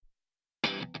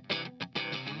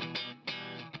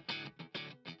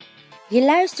Je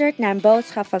luistert naar een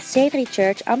boodschap van C3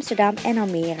 Church Amsterdam en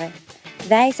Almere.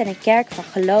 Wij zijn een kerk van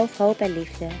geloof, hoop en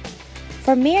liefde.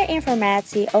 Voor meer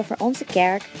informatie over onze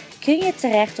kerk kun je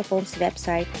terecht op onze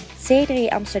website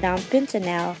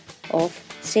c3amsterdam.nl of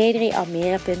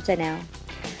c3almere.nl.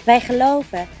 Wij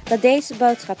geloven dat deze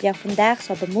boodschap jou vandaag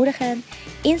zal bemoedigen,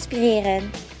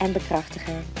 inspireren en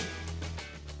bekrachtigen.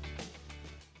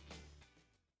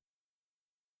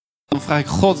 Dan vraag ik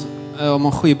God om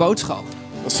een goede boodschap.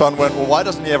 The son went, well, why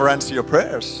doesn't he ever answer your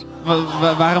prayers?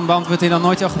 Waarom beantwoordt hij dan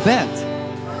nooit jouw gebed?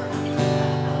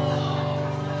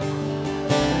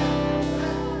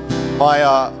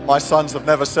 My sons have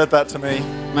never said that to me.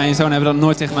 Mijn zonen hebben dat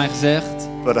nooit tegen mij gezegd.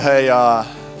 But hey, I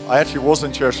actually was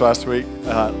in church last week.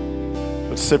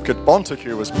 But Sipke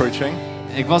Bontecu was preaching.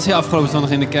 Ik was hier afgelopen zondag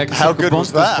in de kerk. How good was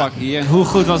that? Sprak hier. En hoe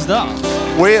goed was dat?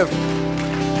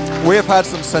 We have had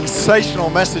some sensational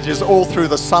messages all through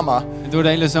the summer. En door de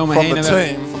hele zomer From heen the hebben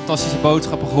we team. fantastische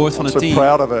boodschappen gehoord van I'm het so team.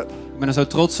 proud of it. Ik ben er zo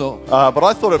trots op. But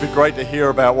I thought it'd be great to hear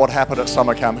about what happened at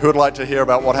summer camp. Who would like to hear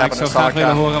about what Ik happened zou at summer graag willen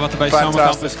camp? horen wat er bij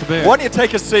Zomerkamp is gebeurd. Why don't you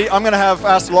take a seat? I'm going to have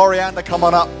ask Lorianne to come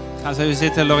on up. Ga zo even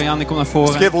zitten. Lorianne, die komt naar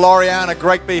Let's voren. give Lorianne a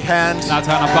great big hand. Laten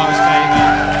we haar een applaus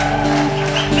geven.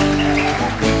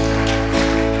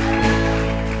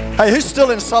 Hey, who's still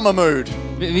in summer mood?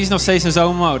 Wie is nog steeds in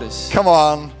zomermodus? Come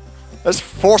on. Let's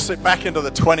force it back into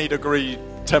the 20-degree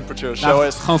temperature, shall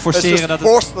we? Gewoon forceren Let's dat just het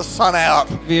force the sun out.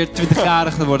 weer 20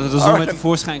 graden gaat worden. Dat de zon weer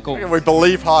tevoorschijn komt. We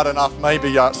believe hard enough,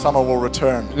 maybe summer will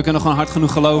return. We kunnen gewoon hard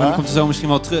genoeg geloven. Dan komt de zomer misschien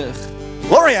wel terug.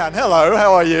 Lorianne, hello,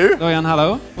 how are you? Lorianne,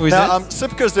 hallo. Hoe is Now, het?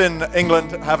 Sipka's in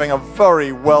England having a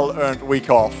very well-earned week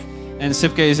off. En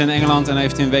Sipke is in Engeland en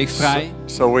heeft een week vrij.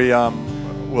 So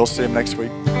we'll see him next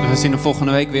week. We zien hem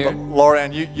volgende week weer.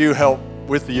 Lorianne, you help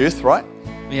with the youth, right?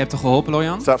 En je hebt toch geholpen,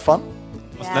 Lorianne? Is that fun?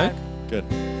 Was het leuk? Good.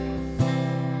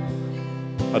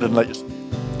 I didn't let you...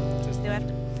 Still have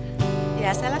to.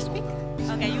 Yeah, shall I speak?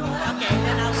 Okay, you. Okay,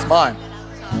 then I'll. It's mine.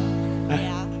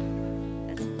 Yeah.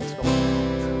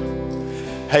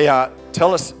 Hey,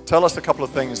 tell us a couple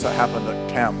of things that happened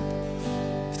at camp.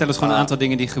 Vertel ons gewoon een aantal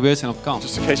dingen die gebeurd zijn op kamp.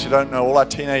 Just in case you don't know, all our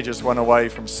teenagers went away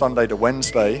from Sunday to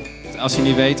Wednesday. Als je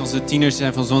niet weet, onze tieners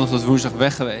zijn van zondag tot woensdag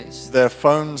weg geweest. Their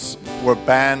phones were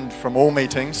banned from all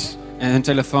meetings. En hun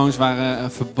telefoons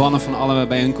waren verbannen van alle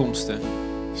bijeenkomsten.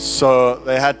 So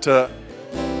they had to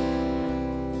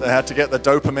get the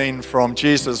dopamine from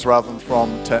Jesus rather than from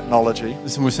technology.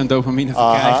 Dus ze moesten een dopamine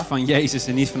verkrijgen van Jezus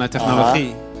en niet vanuit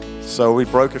technologie. So we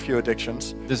broke a few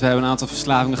addictions. Dus we hebben een aantal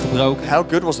verslavingen gebroken. How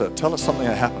good was it? Tell us something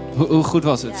that happened. Hoe goed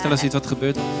was het? Vertel eens iets wat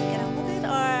gebeurd was. Can I hold it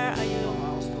or are you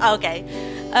almost? Oké.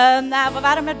 Nou, we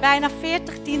waren met bijna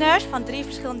 40 tieners van 3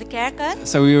 verschillende kerken.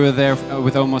 So we were there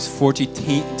with almost 40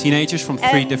 teenagers from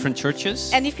 3 different churches.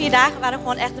 En die 4 dagen waren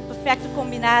gewoon echt de perfecte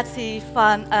combinatie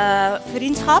van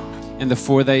vriendschap, And the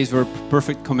 4 days were a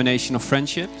perfect combination of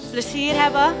friendships, plezier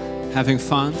hebben, having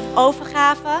fun,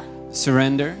 overgave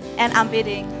surrender, en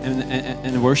aanbidding.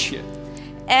 and worship.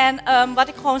 En wat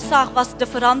ik gewoon zag was de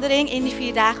verandering in die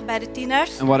 4 dagen bij de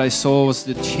tieners. And what I saw was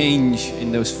the change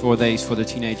in those 4 days for the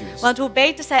teenagers. Want hoe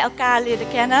beter zij elkaar leerden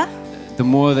kennen, The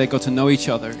more they got to know each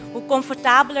other, hoe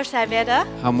comfortabeler zij werden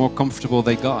how more comfortable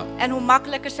they got. en hoe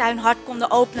makkelijker zij hun hart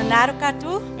konden openen naar elkaar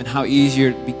toe. And how easier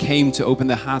it became to open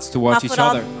their hearts towards each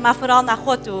other, Maar vooral naar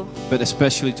God toe. but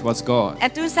especially towards God.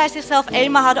 En toen zij zichzelf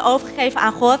eenmaal hadden overgegeven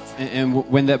aan God, And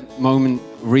when that moment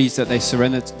reached that they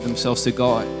surrendered themselves to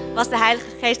God, was de Heilige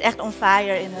Geest echt on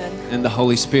fire in hun. and the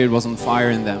Holy Spirit was on fire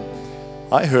in them.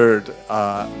 I heard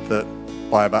that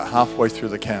by about halfway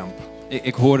through the camp,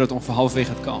 Ik hoorde het ongeveer halverwege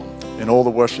het kamp. in all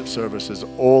the worship services,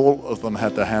 all of them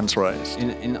had their hands raised.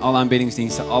 In alle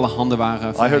aanbiddingsdiensten, alle handen waren I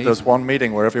heard verheven. there was one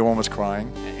meeting where everyone was crying.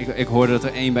 Ik hoorde dat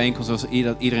er één bijeenkomst was dat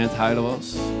iedereen aan het huilen was.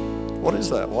 What is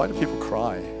that? Why do people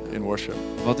cry in worship?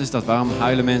 Wat is dat? Waarom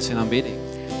huilen mensen in aanbidding?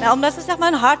 Nou, omdat ze zeg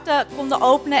maar hun harten konden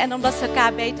openen en omdat ze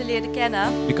elkaar beter leerden kennen,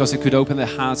 Because they could open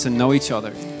their hearts and know each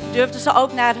other. durfden ze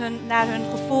ook naar hun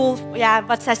gevoel, ja,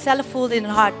 wat zij zelf voelden in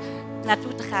hun hart,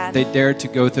 naartoe te gaan. They dared to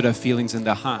go to their feelings in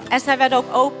their heart. En zij werden ook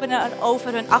opener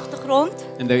over hun achtergrond.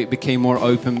 And they became more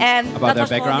open En about their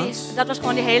backgrounds. dat was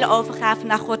gewoon die hele overgave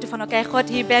naar God. Van oké, God,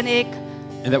 hier ben ik.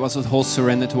 And that was the whole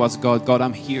surrender towards God. God,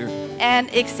 I'm here. En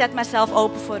ik zet mezelf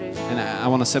open voor u. And I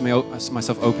want to set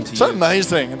myself open to It's so you.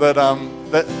 amazing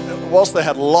that whilst they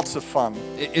had lots of fun,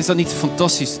 Is dat niet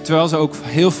fantastisch? Terwijl ze ook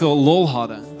heel veel lol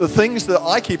hadden. the things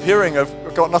that I keep hearing have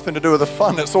got nothing to do with the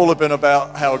fun. It's all been about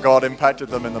how God impacted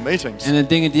them in the meetings. En de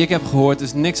dingen die ik heb gehoord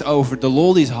is niks over de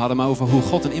lol die ze hadden, maar over hoe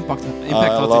God een impact I had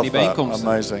in love die that. bijeenkomsten.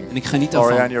 Amazing. En ik geniet daarvan.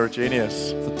 Lorianne, you're a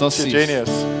genius. Fantastisch. You're a genius.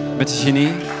 Met de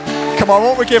genie. Come on,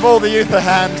 won't we give all the youth a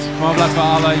hand? Kom op, laten we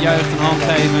alle jeugd een hand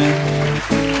geven.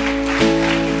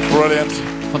 brilliant.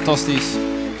 Fantastisch.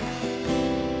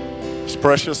 It's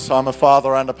precious. I'm a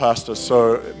father and a pastor,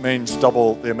 so it means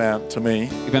double the amount to me.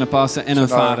 Ik ben een pastor en een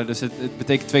Nou. vader, dus het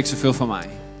betekent 2 keer zoveel voor mij.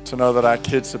 To know that our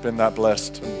kids have been that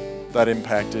blessed and that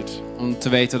impacted. Om te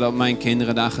weten dat mijn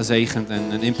kinderen daar gezegend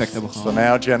en een impact hebben It's the gehad.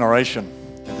 now generation.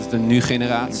 Het is de nu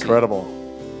generatie. Incredible.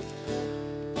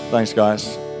 Thanks, guys.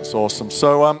 It's awesome.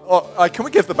 So, can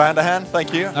we give the band a hand? Thank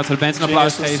you. Laten we de band een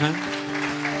applaus Geniuses. geven.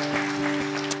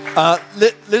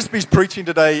 Lisby's preaching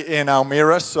today in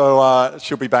Almere, so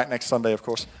she'll be back next Sunday, of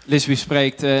course. Lisby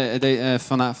spreekt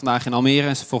vandaag in Almere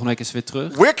en volgende week is ze weer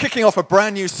terug. We're kicking off a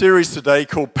brand new series today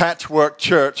called Patchwork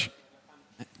Church.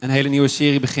 Een hele nieuwe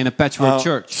serie beginnen, Patchwork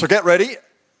Church. So get ready.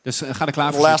 Dus ga er klaar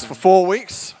It'll voor last zitten. for 4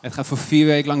 weeks. Het gaat voor 4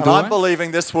 weken lang And I'm door.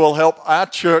 believing this will help our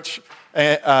church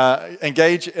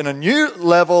engage in a new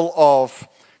level of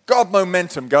God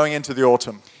momentum going into the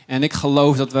autumn. En ik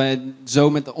geloof dat wij zo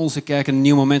met onze kerk een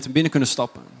nieuw momentum binnen kunnen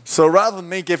stappen. So rather than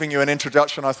me giving you an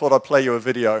introduction, I thought I'd play you a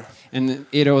video En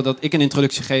eerder dat ik een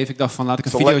introductie geef, ik dacht van laat ik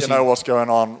een to video let you know zien. what's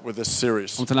going on with this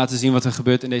series. Om te laten zien wat er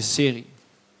gebeurt in deze serie.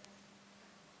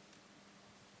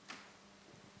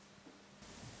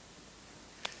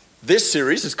 This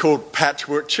series is called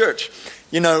Patchwork Church.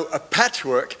 You know, a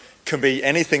patchwork can be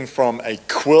anything from a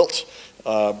quilt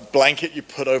blanket you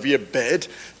put over your bed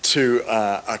to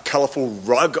a colorful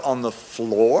rug on the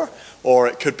floor, or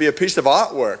it could be a piece of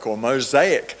artwork or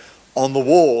mosaic on the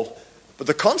wall. But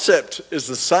the concept is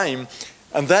the same,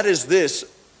 and that is this.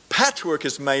 Patchwork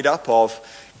is made up of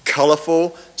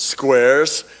colorful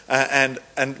squares, and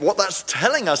what that's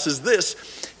telling us is this,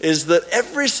 is that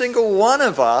every single one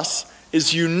of us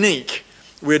is unique.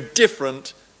 We're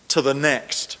different to the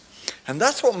next. And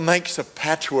that's what makes a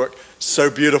patchwork so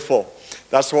beautiful.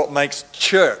 That's what makes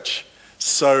church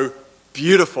so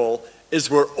beautiful, is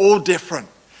we're all different.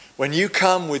 When you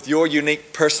come with your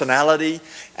unique personality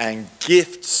and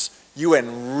gifts, you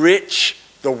enrich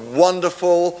the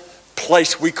wonderful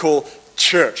place we call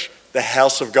church, the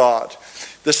house of God.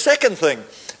 The second thing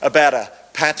about a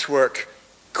patchwork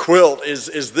quilt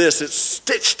is this: it's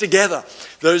stitched together.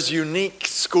 Those unique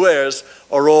squares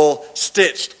are all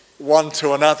stitched one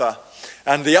to another.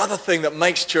 And the other thing that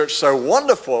makes church so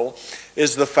wonderful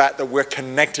is the fact that we're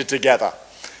connected together.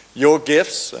 Your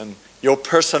gifts and your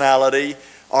personality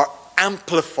are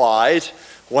amplified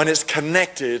when it's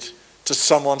connected to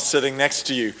someone sitting next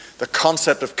to you. The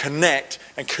concept of connect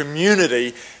and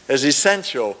community is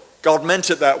essential. God meant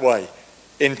it that way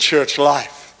in church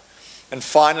life. And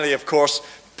finally, of course,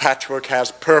 patchwork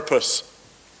has purpose.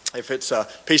 If it's a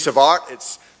piece of art,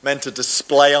 it's meant to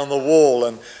display on the wall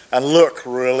and look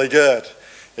really good.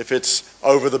 If it's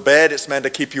over the bed, it's meant to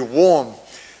keep you warm.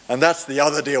 And that's the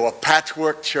other deal. A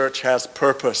patchwork church has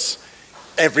purpose.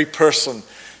 Every person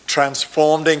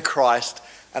transformed in Christ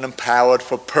and empowered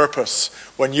for purpose.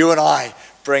 When you and I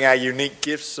bring our unique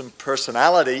gifts and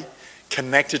personality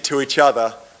connected to each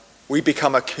other, we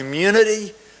become a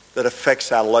community that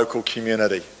affects our local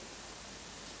community.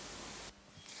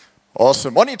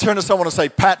 Awesome. Why don't you turn to someone and say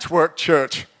Patchwork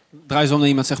Church? Draai eens om naar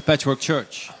iemand en zeg Patchwork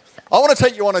Church. I want to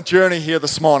take you on a journey here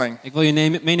this morning. Ik wil je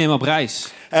meenemen op reis.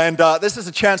 And this is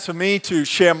a chance for me to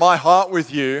share my heart with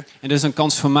you En dit is een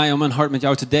kans voor mij om mijn hart met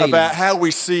jou te about delen. how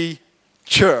we see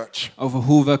church. Over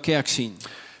hoe we kerk zien.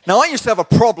 Now, I used to have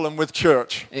a problem with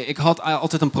church. Ik had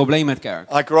altijd een probleem met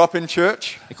kerk. I grew up in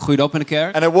church, Ik groeide op in de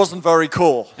kerk. and it wasn't very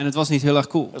cool. En het was niet heel erg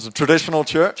cool. It was a traditional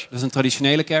church. Het is een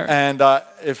traditionele kerk. And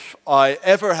if I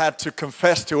ever had to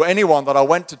confess to anyone that I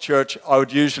went to church, I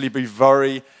would usually be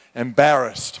very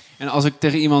embarrassed. En als ik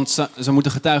tegen iemand zou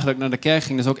moeten getuigen dat ik naar de kerk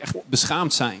ging, dan zou ik echt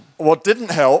beschaamd zijn. What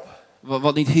didn't help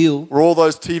Wat niet hielp, were all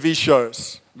those TV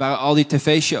shows waren al die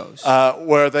tv-shows.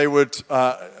 where they would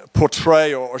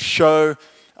portray or show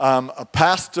a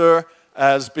pastor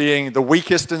as being the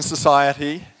weakest in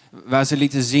society, Waar ze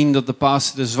lieten zien dat de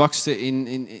pastor de zwakste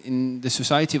in de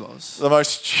society was. the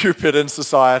most stupid in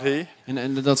society.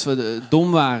 En dat we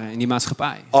dom waren in die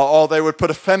maatschappij. Or they would put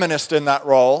a feminist in that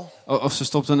role. Of ze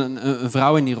stopten een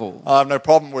vrouw in die rol. I have no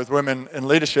problem with women in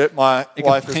leadership. My Ik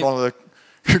heb wife is geen- one of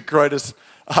the greatest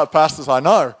pastors I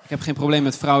know. Ik heb geen probleem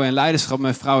met vrouwen en leiderschap.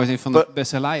 Mijn vrouw is een van de But-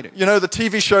 beste leiders. You know, the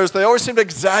TV shows, they always seem to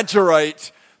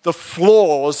exaggerate the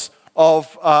flaws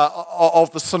of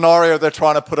the scenario they're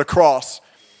trying to put across.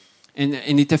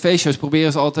 In die tv-shows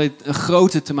proberen ze altijd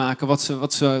groter te maken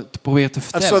wat ze proberen te And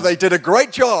so vertellen. they did a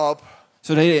great job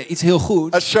Zo deden ze iets heel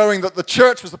goed. at showing that the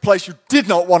church was the place you did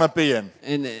not want to be in.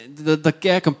 En dat de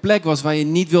kerk een plek was waar je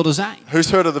niet wilde zijn.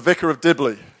 Who's heard of the Vicar of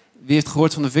Dibley? Wie heeft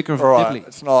gehoord van de Vicar of All right, Dibley?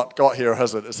 it's not got here,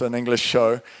 has it? It's an English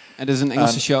show. Het is een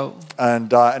Engelse show.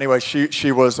 And anyway,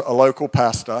 she was a local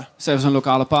pastor. Zij was een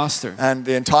lokale pastor. And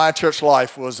the entire church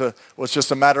life was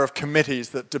just a matter of committees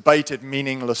that debated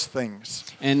meaningless things.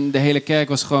 En de hele kerk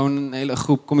was gewoon een hele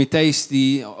groep comité's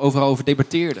die overal over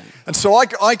debatteerden. And so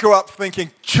I grew up thinking,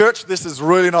 church, this is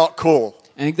really not cool.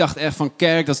 En ik dacht echt van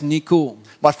kerk, dat is niet cool.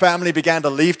 My family began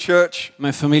to leave church.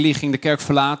 Mijn familie ging de kerk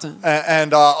verlaten.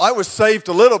 And I was saved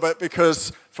a little bit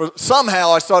because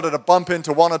somehow I started to bump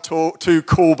into one or two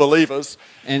cool believers.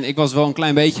 En ik was wel een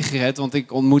klein beetje gered, want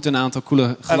ik ontmoette een aantal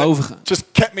coole gelovigen. And it just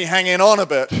kept me hanging on a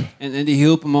bit. En die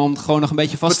hielpen me om het gewoon nog een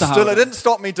beetje vast te But still, houden. it didn't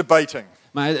stop me debating.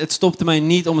 Maar het stopte mij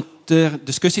niet om het ter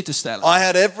discussie te stellen. I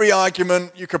had every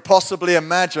argument you could possibly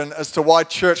imagine as to why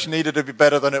church needed to be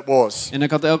better than it was. En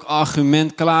ik had elk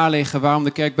argument klaar liggen waarom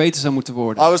de kerk beter zou moeten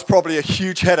worden. I was probably a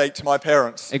huge headache to my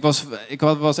parents. Ik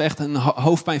was echt een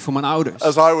hoofdpijn voor mijn ouders.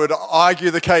 As I would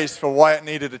argue the case for why it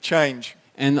needed to change.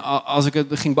 En als ik het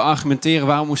ging beargumenteren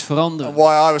waarom moest veranderen. And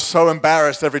why I was so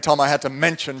embarrassed every time I had to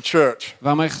mention church.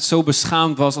 Waarom ik zo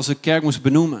beschaamd was als ik kerk moest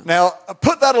benoemen. Now,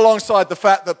 put that alongside the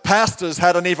fact that pastors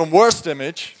had an even worse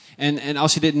image. En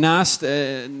als je dit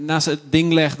naast het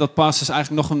ding legt dat pastors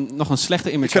eigenlijk nog een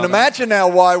slechte image You can hadden. imagine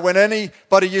now why when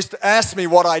anybody used to ask me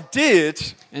what I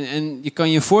did, En je kan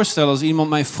je voorstellen als iemand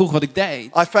mij vroeg wat ik deed.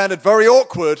 I found it very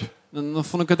awkward Dan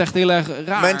vond ik het echt heel erg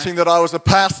raar. mentioning that I was a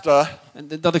pastor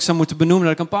Dat ik zou moeten benoemen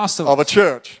dat ik een pastor was. of a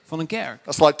church. Van een kerk.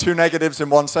 That's like two negatives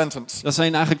in one sentence. Dat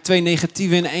zijn eigenlijk twee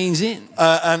negatieven in één zin.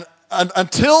 And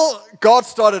until God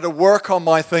started to work on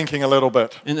my thinking a little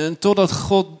bit. En totdat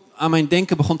God aan mijn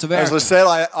denken begon te As I werken.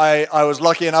 said, I was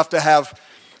lucky enough to have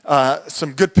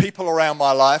some good people around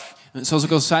my life En zoals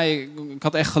ik al zei, ik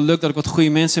had echt geluk dat ik wat goede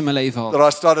mensen in mijn leven had.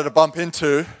 that I started to bump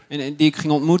into. En die ik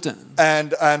ging ontmoeten.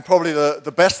 And probably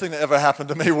the best thing that ever happened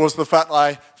to me was the fact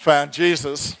I found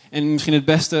Jesus. En misschien het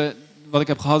beste wat ik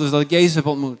heb gehad is dat ik Jezus heb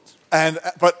ontmoet.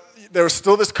 But there was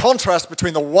still this contrast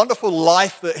between the wonderful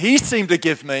life that he seemed to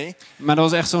give me Maar er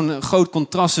was echt zo'n groot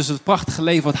contrast tussen het prachtige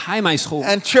leven wat hij mij schonk.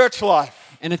 and church life.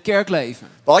 En het kerkleven.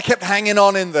 But I kept hanging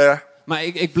on in there, Maar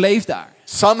ik bleef daar.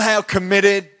 somehow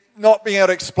committed, not being able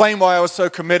to explain why I was so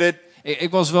committed.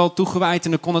 Ik was wel toegewijd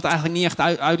en ik kon het eigenlijk niet echt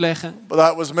uitleggen. But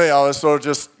that was me. I was sort of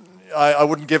just, I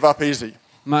wouldn't give up easy.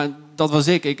 Maar dat was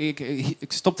ik.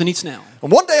 Ik stopte niet snel.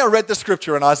 And one day I read the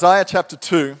scripture in Isaiah chapter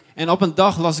 2 En op een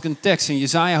dag las ik een tekst in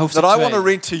Jesaja hoofdstuk that I want to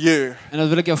 2. read to you En dat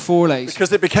wil ik jou voorlezen.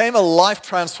 because it became a life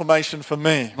transformation for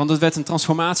me. Want het werd een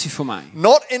transformatie voor mij.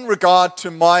 Not in regard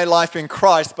to my life in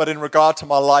Christ, but in regard to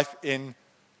my life in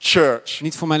church.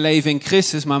 Niet voor mijn leven in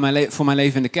Christus, maar voor mijn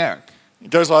leven in de kerk.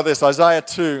 It goes like this, Isaiah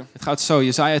 2, Het gaat zo,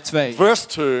 Jesaja 2, verse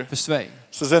 2. vers 2.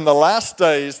 says, in the last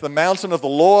days, the mountain of the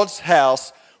Lord's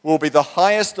house will be the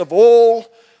highest of all,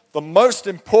 the most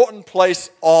important place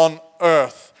on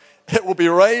earth. It will be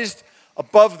raised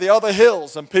above the other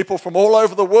hills, and people from all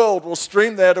over the world will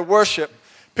stream there to worship.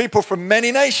 People from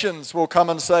many nations will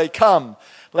come and say, come,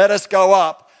 let us go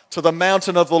up to the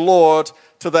mountain of the Lord,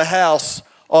 to the house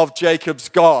of Jacob's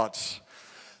God.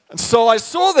 And so I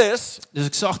saw this. Dus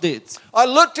ik zag dit. I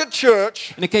looked at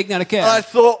church. En ik keek naar de And I kerk.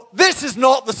 thought, this is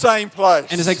not the same place.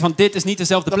 En dan zei ik van, dit is niet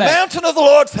dezelfde The plek. mountain of the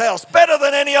Lord's house, better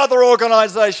than any other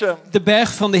organization. De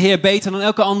berg van de Heer beter dan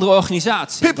elke andere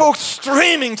organisatie. People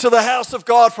streaming to the house of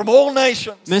God from all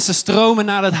nations. Mensen stromen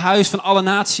naar het huis van alle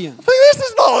naties. I think this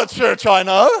is not a church I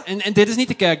know. En dit is niet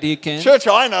de kerk die ik ken. Church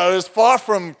I know is far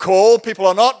from cool. People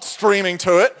are not streaming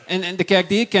to it. En de kerk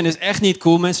die ik ken is echt niet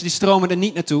cool. Mensen die stromen er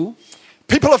niet naartoe.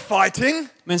 People are fighting,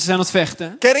 Mensen zijn aan het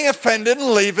vechten. getting offended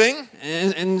and leaving.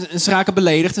 En ze raken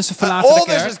beledigd en ze verlaten de All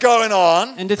this is kerk. going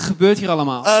on. En dit gebeurt hier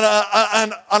allemaal.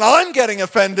 And I'm getting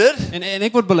offended. En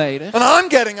ik word beledigd. And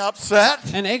I'm getting upset.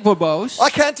 En ik word boos. I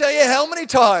can't tell you how many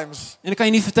times En dan kan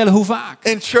je niet vertellen hoe vaak.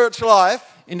 in church life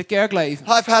In de kerkleven.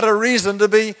 I've had a reason to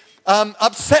be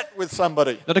upset with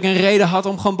somebody. Dat ik een reden had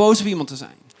om gewoon boos op iemand te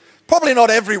zijn. Probably not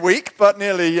every week, but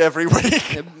nearly every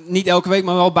week. Niet elke week,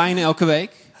 maar wel bijna elke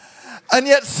week. And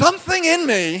yet something in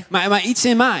me Maar iets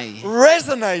in mij.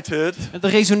 resonated Het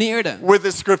resoneerde with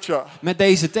this scripture. met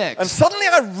deze And tekst. suddenly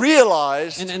I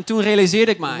realized En toen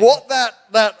realiseerde ik mij. what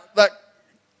that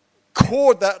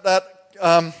cord,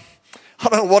 I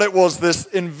don't know what it was, this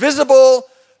invisible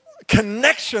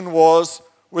connection was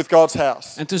with God's house.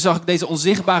 En toen zag ik deze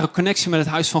onzichtbare connectie met het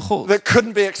huis van God. That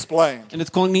couldn't be explained. En dat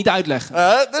kon ik niet uitleggen.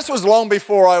 This was long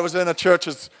before I was in a church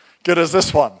as good as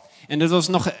this one. En dit was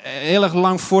nog heel erg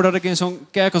lang voordat ik in zo'n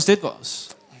kerk als dit was.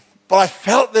 But I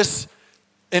felt this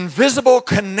invisible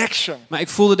connection Maar ik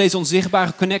voelde deze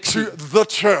onzichtbare connectie to the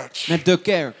church. met de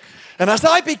kerk. And as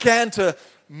I began to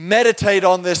meditate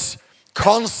on this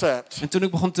concept, En toen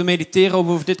ik begon te mediteren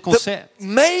over dit that concept.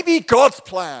 maybe God's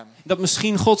plan Dat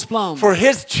misschien Gods plan for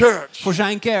His church voor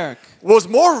zijn kerk was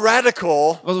more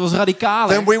radical was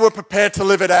radicaler than we were prepared to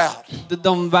live it out.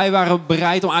 dan wij waren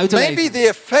bereid om uit te Maybe leven. the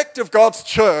effect of God's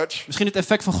church Misschien het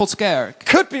effect van Gods kerk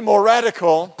could be more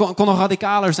radical. kon nog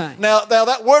radicaler zijn. Now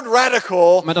that word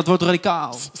radical Maar dat wordt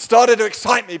radicaal. started to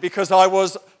excite me because I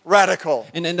was radical.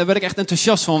 En daar werd ik echt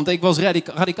enthousiast van, want ik was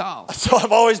radicaal. So I've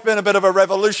always been a bit of a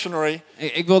revolutionary.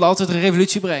 Ik wilde altijd een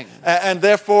revolutie brengen. And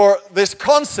therefore this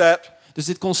concept Dus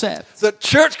dit concept, that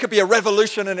church could be a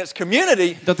revolution in its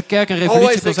community, dat de kerk een always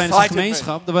revolutie kan zijn in zijn excited me.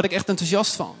 gemeenschap, daar werd ik echt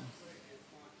enthousiast van.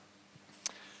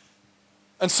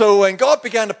 And so when God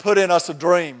began to put in us a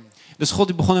dream Dus God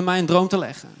die begon in mij een droom te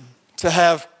leggen. to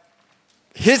have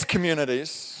His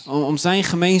communities Om zijn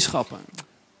gemeenschappen,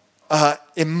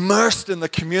 immersed in the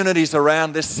communities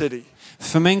around this city.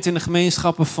 vermengd in de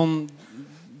gemeenschappen van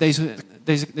deze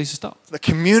stad. The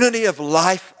community of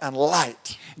life and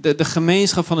light. De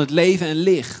gemeenschap van het leven en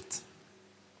licht.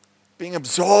 Being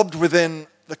absorbed within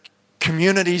the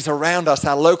communities around us,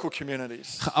 our local communities.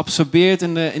 Geabsorbeerd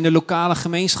in de lokale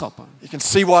gemeenschappen. You can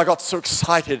see why I got so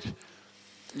excited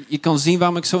Je kan zien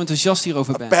waarom ik zo enthousiast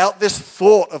hierover ben. about this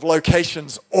thought of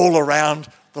locations all around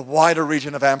the wider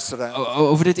region of Amsterdam.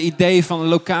 Over dit idee van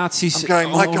locaties I'm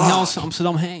going, my om God. heel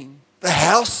Amsterdam heen. The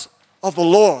house of the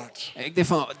Lord. Ik denk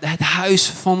van het huis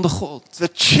van de God. The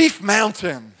chief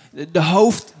mountain. De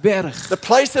hoofdberg. The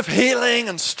place of healing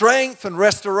and strength and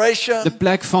restoration. De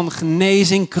plek van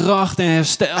genezing, kracht en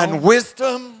herstel. And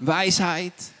wisdom.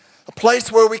 Wijsheid. A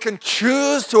place where we can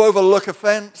choose to overlook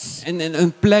offense. En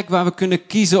een plek waar we kunnen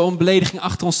kiezen om belediging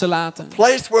achter ons te laten. A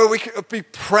place where we can be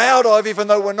proud of even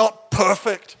though we're not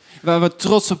perfect. Waar we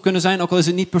trots op kunnen zijn, ook al is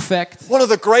het niet perfect. One of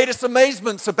the greatest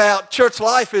amazements about church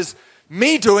life is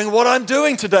me doing what I'm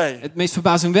doing today. Het meest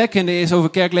verbazingwekkende is over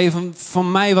kerkleven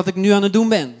van mij wat ik nu aan het doen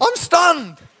ben. I'm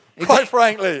stunned, quite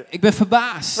frankly, Ik ben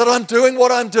verbaasd that I'm doing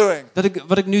what I'm doing.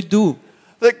 wat ik nu doe.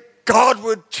 That God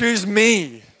would choose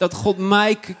me. Dat God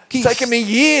mij It's kiest. taken me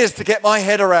years to get my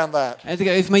head around that. Het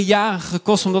heeft me jaren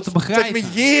gekost om dat te It's taken me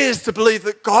begrijpen. years to believe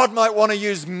that God might want to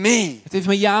use me Het heeft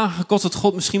me jaren gekost dat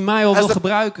God misschien mij al wil as a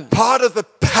gebruiken. part of the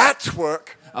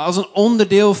patchwork Als een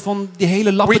onderdeel van die hele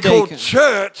we call lappendeken.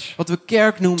 church Wat we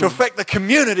kerk to noemen. affect the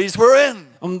communities we're in.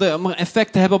 Om een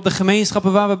effect te hebben op de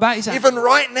gemeenschappen waar we bij zijn. Even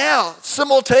right now,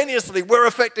 simultaneously, we're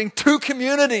affecting 2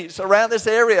 communities around this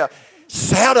area.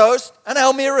 Zuidoost en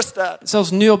Almere-stad.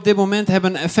 Zelfs nu op dit moment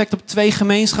hebben we een effect op 2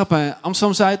 gemeenschappen.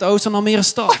 Amsterdam Zuidoost en Almere I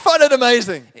Stad. find it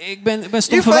amazing. Ik ben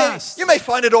stom verbaasd. You may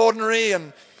find it ordinary and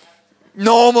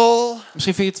normal.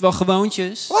 Misschien vind je het wel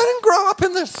gewoontjes. Well, I didn't grow up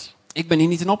in this. Ik ben hier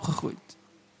niet in opgegroeid.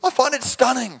 I find it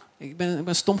stunning. Ik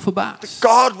ben stom verbaasd.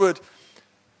 God would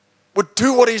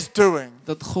do what He's doing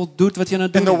Dat God doet wat hij aan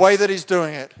het in doen the way is. that He's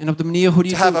doing it. En op de manier hoe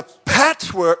hij To het have doet. a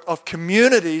patchwork of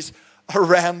communities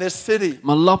around this city.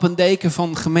 Maar lappendeken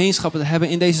van gemeenschappen te hebben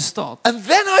in deze stad. And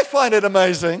then I find it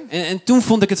amazing En toen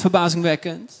vond ik het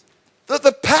verbazingwekkend. that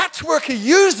the patchwork He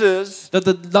uses Dat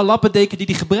de lappendeken die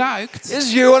hij gebruikt,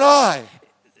 is you and I.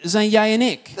 zijn jij en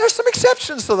ik. There's some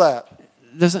exceptions to that.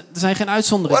 Er zijn geen When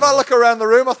uitzonderingen. I look around the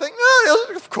room, I think,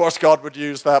 no, of course God would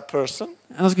use that person.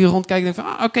 En als ik hier rondkijk, denk ik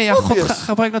van, oké, ja, God Obvious.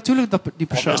 gebruikt natuurlijk die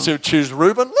persoon. Obviously, choose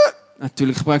Reuben. Look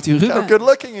Natuurlijk gebruikt hij how Ruben. good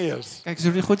looking he is. Kijk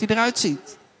eens hoe goed hij eruit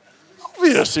ziet.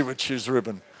 Obviously, he would choose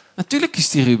Reuben. Natuurlijk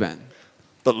kiest hij Ruben.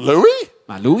 But Louis?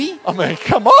 Maar Louis? I mean,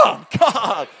 come on,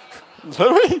 God,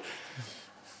 Louis.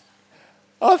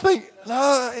 I think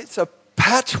no, it's a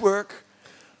patchwork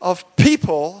of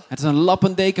people Het is een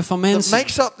lappendeken van that mensen.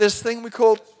 makes up this thing we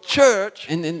call church.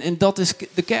 En dat is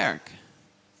de kerk.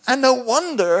 And no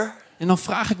wonder, En dan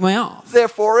vraag ik mij af.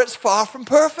 therefore, it's far from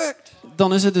perfect.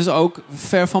 Dan is het dus ook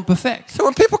ver van perfect. So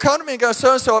when people come to me and go,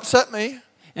 so and so upset me,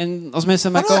 En als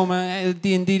mensen naar mij komen,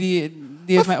 die en die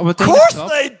heeft mij op het of tenen course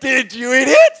getrapt. they did, you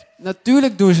idiot.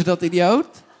 Natuurlijk doen ze dat, idioot.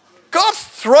 God's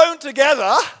thrown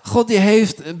together God die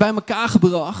heeft bij elkaar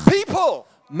gebracht people.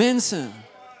 mensen.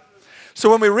 So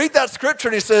when we read that scripture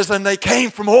and he says, and they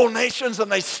came from all nations and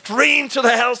they streamed to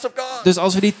the house of God. Dus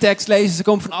als we die tekst lezen, ze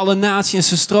komen van alle naties en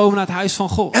ze stromen naar het huis van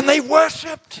God. And they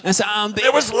worshipped. En ze There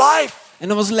aanbidden. was life. En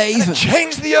er was And leven. it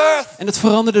changed the earth. En het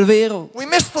veranderde de wereld. We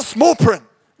missed the small print.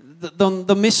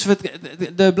 Dan missen we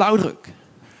de blauwdruk.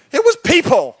 It was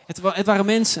people Het waren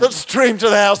mensen. that streamed to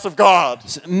the house of God.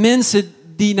 Dus mensen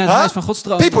die naar het huis van God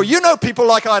stromen. People, you know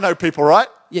people like I know people, right?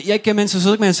 Jij kent mensen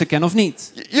zoals ik mensen ken, of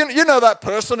niet? You know that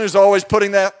person who's always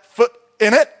putting their foot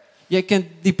in it, Jij kent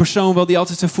die persoon wel die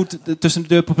altijd zijn voet tussen de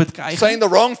deur probeert te krijgen. saying the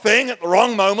wrong thing at the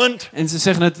wrong moment, En ze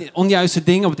zeggen het onjuiste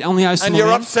ding op het onjuiste and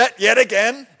you're moment. upset yet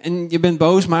again. En je bent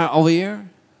boos, maar alweer.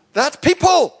 That's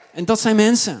people. En dat zijn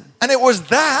mensen. And it was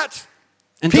that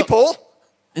En people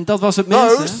En dat was het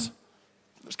mensen. Those,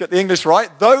 let's get the English right,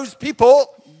 those people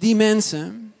Die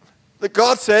mensen that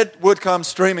God said would come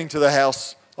streaming to the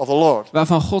house of the Lord.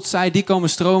 waarvan God zei, die komen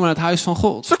stromen naar het huis van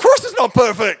God. So of course it's not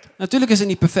perfect. Natuurlijk is het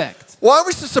niet perfect. Why are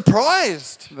we so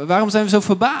surprised Waarom zijn we zo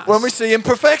verbaasd? when we see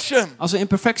imperfection? Als we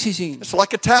imperfectie zien. It's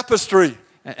like a tapestry.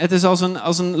 Het is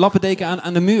als een lappendeken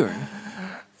aan de muur.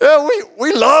 Yeah,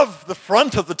 we love the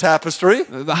front of the tapestry.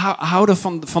 We houden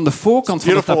van de voorkant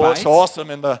van het Beautiful, it's tapijt.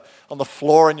 awesome on the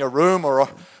floor in your room or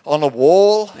on the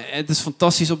wall. Het is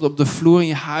fantastisch op de vloer in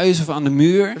je huis of aan de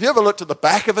muur. Have you ever looked at the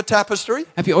back of a tapestry?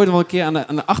 Heb je ooit wel een keer aan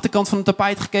de achterkant van het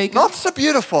tapijt gekeken? Not so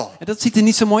beautiful. Dat ziet er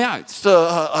niet zo mooi uit. It's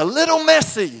a little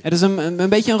messy. Het is een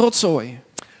beetje een rotzooi.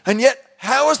 And yet,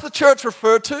 how is the church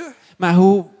referred to? Maar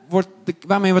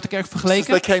waarmee wordt de kerk It says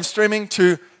vergeleken? they came streaming to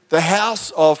the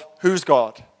house of whose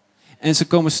God? En ze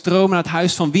komen stromen naar het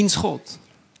huis van wiens God?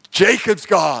 Jacob's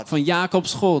God. Van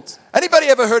Jacobs God. Anybody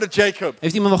ever heard of Jacob?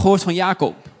 Heeft iemand wel gehoord van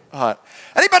Jacob? Alright.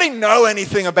 Anybody know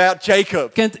anything about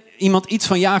Jacob? Kent iemand iets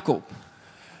van Jacob?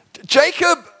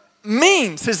 Jacob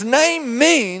means, his name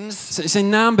means Zijn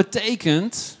naam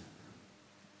betekent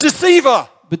deceiver.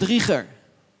 bedrieger.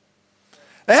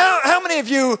 Now, how many of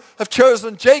you have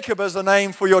chosen Jacob as a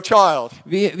name for your child?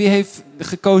 Wie heeft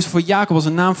gekozen voor Jacob als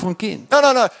een naam voor een kind? No.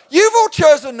 You've all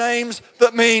chosen names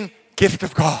that mean gift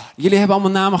of God. Jullie hebben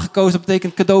allemaal namen gekozen dat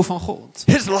betekent cadeau van God.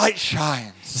 His light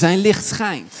shines. Zijn licht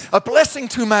schijnt. A blessing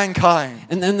to mankind.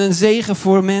 Een zegen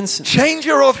voor mensen.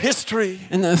 Changer of history.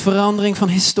 Een verandering van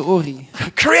historie.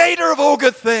 Creator of all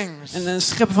good things. Een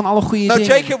schepper van alle goede No,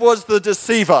 dingen. Jacob was the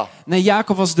deceiver. Nee,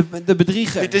 Jacob was de He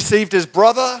bedrieger. deceived his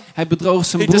brother. Hij bedroog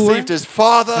zijn He broer. deceived his Hij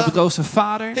father. bedroog zijn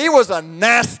vader. He was a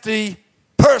nasty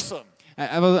person.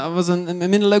 Hij was een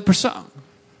minder leuk persoon.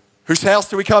 Whose house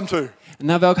do we come to? En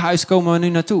naar welk huis komen we nu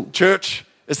naartoe? Church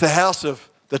is the house of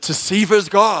the deceiver's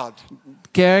God.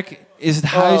 Kerk is het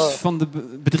huis van de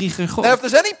bedrieger God. Now, if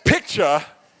there's any picture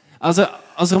Als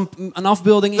er een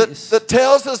afbeelding is that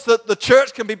tells us that the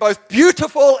church can be both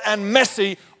beautiful and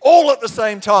messy all at the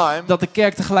same time, dat de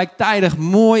kerk tegelijkertijd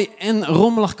mooi en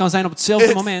rommelig kan zijn op hetzelfde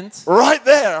it's moment, right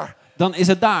there dan is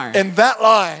het daar. in that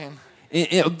line.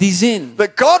 Op die zin. That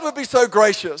God would be so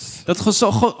gracious Dat God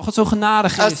zo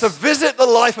genadig as is to visit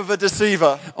the life of a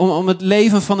deceiver om het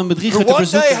leven van een who bedrieger te one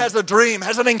day bezoeken. has a dream,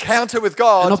 has an encounter with En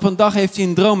God. op een dag heeft hij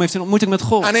een droom, heeft hij een ontmoeting met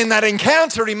God. And in that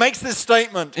encounter he makes this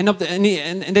statement. En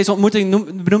in deze ontmoeting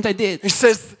benoemt hij dit. He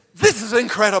says, this is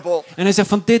incredible. En hij zegt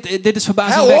van dit is How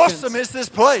verbazingwekkend. awesome is this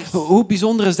place? Hoe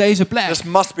bijzonder is deze plek? This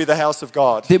must be the house of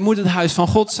God. Dit moet het huis van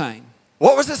God zijn.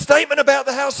 What was the statement about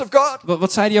the house of God?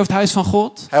 Wat zei hij over het huis van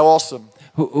God? How awesome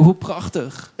Hoe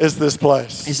prachtig is this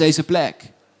place? is deze plek?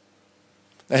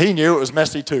 Now, he knew it was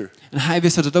messy too. En hij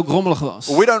wist dat het ook rommelig was.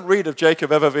 But we don't read of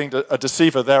Jacob ever being a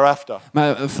deceiver thereafter.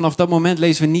 Maar vanaf dat moment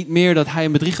lezen we niet meer dat hij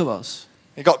een bedrieger was.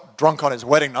 He got drunk on his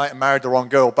wedding night and married the wrong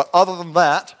girl. But other than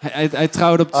that, Hij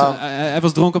trouwde hij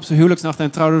was dronken op zijn huwelijksnacht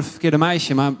en trouwde het verkeerde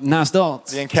meisje. Maar naast dat,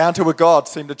 the encounter with God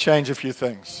seemed to change a few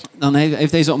things. dan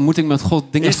heeft deze ontmoeting met God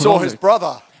dingen He saw his veranderd.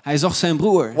 brother Hij zag zijn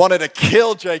broer. wanted to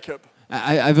kill Jacob.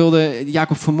 Hij wilde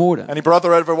Jacob vermoorden. Any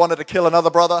brother ever wanted to kill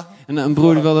another brother? En een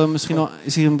broer die wilde misschien al,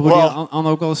 is hier een broer die een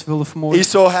ander ook wel eens wilde vermoorden.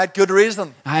 Esau had good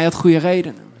reason. Hij had goede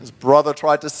redenen. His brother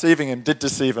tried deceiving him, did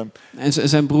deceive him En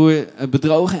zijn broer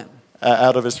bedroog hem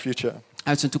out of his future.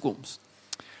 uit zijn toekomst.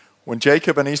 When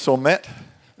Jacob and Esau met,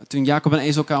 Toen Jacob en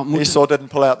Esau elkaar ontmoetten. Esau didn't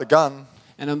pull out the gun.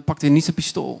 En dan pakte hij niet zijn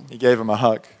pistool. He gave him a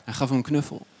hug. Hij gaf hem een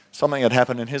knuffel. Something had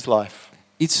happened in his life.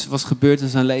 Iets was gebeurd in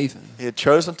zijn leven. He had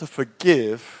chosen to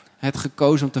forgive Hij had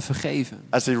gekozen om te vergeven.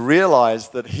 as he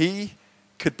realized that he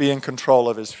could be in control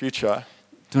of his future.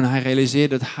 Toen hij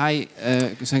realiseerde dat hij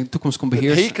zijn toekomst kon That he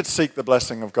beheersen. could seek the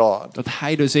blessing of God. Dat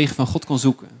hij de zegen van God kon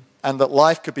zoeken. And that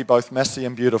life could be both messy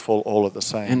and beautiful all at the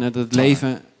same En dat het time.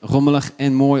 leven rommelig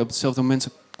en mooi op hetzelfde moment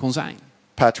kon zijn.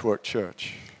 Patchwork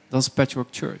Church. Dat is Patchwork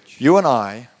Church. You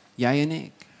and I Jij en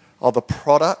ik are the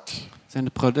product zijn de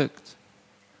product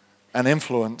and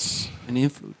influence en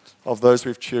invloed of those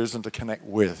we've chosen to connect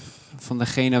with. van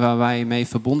degene waar wij mee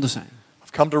verbonden zijn.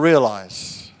 I've come to realize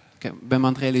Ik ben me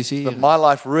aan het that realiseren my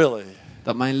life really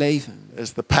dat mijn leven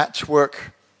is the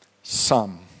patchwork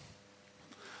sum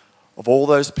of all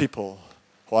those people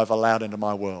who I've allowed into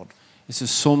my world. is de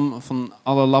som van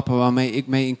alle lappen waarmee ik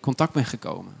mee in contact ben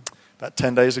gekomen. About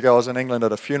 10 days ago I was in England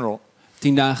at a funeral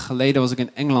 10 dagen geleden was ik in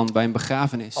Engeland bij een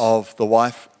begrafenis of the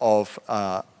wife of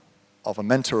a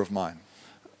mentor of mine.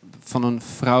 van een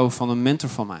vrouw van een mentor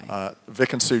van mij.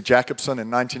 Vic and Sue Jacobson in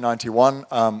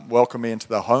 1991 welcomed me into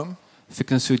their home. Vic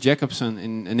en Sue Jacobson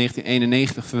in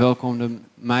 1991 verwelkomden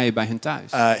mij bij hun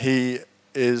thuis. He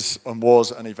is and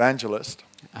was an evangelist.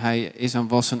 Hij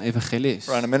was een evangelist.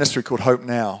 Ran a ministry called Hope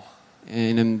Now.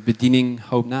 In een bediening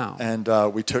Hope Now. And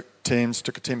we took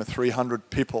a team of 300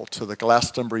 people to the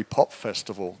Glastonbury Pop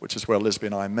Festival, which is where Lisby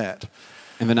and I met.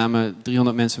 En we namen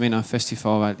 300 mensen mee naar een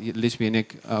festival waar Lisby en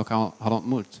ik elkaar hadden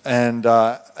ontmoet. And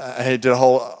he did a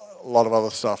lot of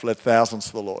other stuff, led thousands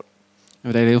to the Lord. En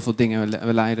we deden heel veel dingen.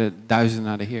 We leidden duizenden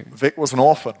naar de Heer. Vic was an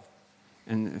orphan.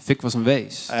 En Vic was een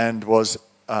wees. And was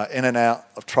in and out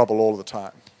of trouble all the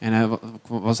time. En hij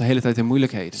was de hele tijd in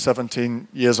moeilijkheden. 17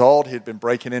 years old, he had been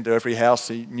breaking into every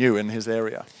house he knew in his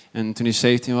area. En toen hij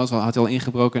 17 was, had hij al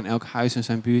ingebroken in elk huis in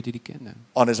zijn buurt die hij kende.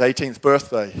 On his 18th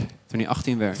birthday, Toen hij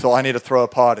 18 werd, he thought, I need to throw a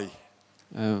party.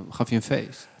 gaf hij een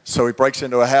feest. So he breaks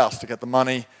into a house to get the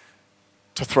money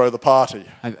to throw the party.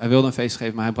 Hij wilde een feest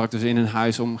geven, maar hij brak dus in een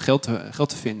huis om geld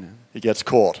te vinden. He gets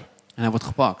caught. En hij wordt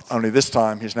gepakt. Only this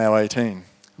time he's now 18.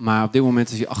 Maar op dit moment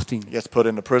is hij 18. He gets put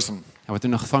into prison. Hij wordt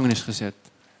in de gevangenis gezet.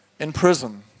 In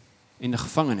prison, In de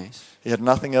gevangenis. he had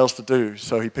nothing else to do,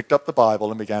 so he picked up the Bible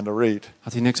and began to read.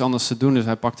 Had hij niks anders te doen, dus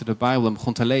hij pakte de Bijbel en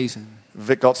begon te lezen.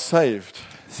 Vic got saved.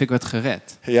 Vic werd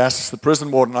gered. He asks the prison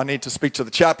warden, I need to speak to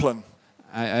the chaplain.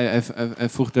 Hij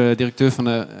vroeg de directeur van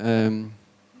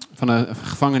de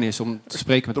gevangenis om te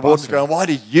spreken met The de warden's pastor. going,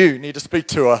 why do you need to speak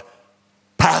to a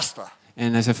pastor?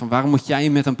 En hij zei van, waarom moet jij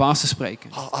met een pastor spreken?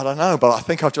 I don't know, but I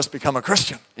think I've just become a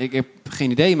Christian. Ik heb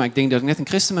geen idee, maar ik denk dat ik net een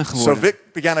christen ben So geworden. Vic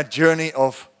began a journey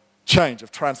of change, of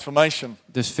transformation.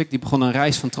 Dus Vic die begon een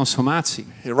reis van transformatie.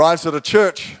 He arrives at a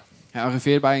church. Hij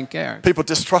arriveerde bij een kerk. People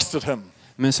distrusted him,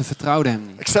 Mensen vertrouwden hem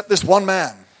niet. except this one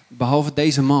man. Behalve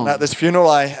deze man. And at this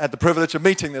funeral, I had the privilege of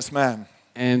meeting this man.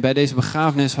 En bij deze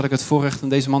begrafenis had ik het voorrecht om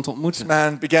deze man te This ontmoeten.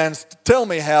 man began to tell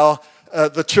me how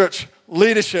the church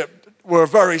leadership were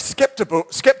very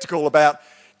skeptical about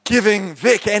giving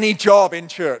Vic any job in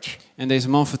church. En deze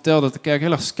man vertelde dat de kerk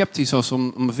heel erg sceptisch was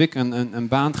om Vic een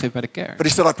baan te geven bij de kerk. But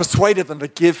he said, I persuaded them to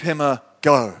give him a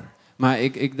go. Maar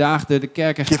ik daagde de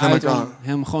kerk echt Give him uit a go. om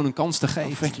hem gewoon een kans te I'm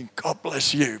geven. thinking, God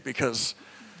bless you, because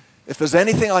if there's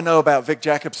anything I know about Vic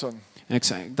Jacobson, En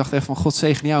ik dacht echt van, God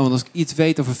zegen jou, want als ik iets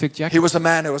weet over Vic Jack, he was a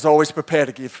man who was always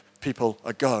prepared to give people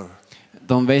a go.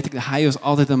 dan weet ik dat hij was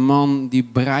altijd een man die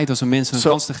bereid was om mensen een So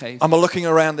kans te geven. I'm looking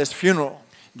around this funeral,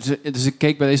 Dus ik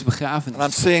keek bij deze and I'm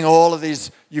begrafenis. seeing all of these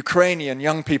Ukrainian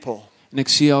young people, En ik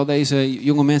zie al deze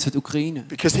jonge mensen uit Oekraïne.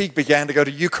 because he began to go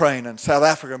to Ukraine and South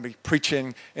Africa and be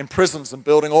preaching in prisons and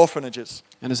building orphanages.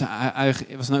 En dus hij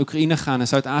was naar Oekraïne gegaan en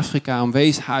Zuid-Afrika om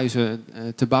weeshuizen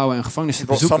te bouwen en gevangenissen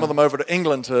He te brought some of bezoeken. them over to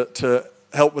England to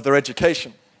help with their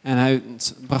education. En hij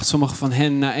bracht sommige van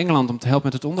hen naar Engeland om te helpen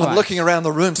met het I'm onderwijs. looking around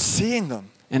the room, seeing them.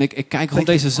 En ik kijk rond Thinking,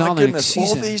 deze my zaal en ik goodness, zie all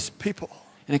ze. these people,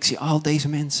 En ik zie al deze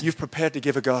mensen. you've prepared to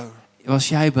give a go. Was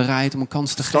jij bereid om een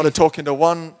kans te Started geven? talking to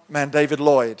one man, David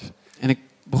Lloyd, En ik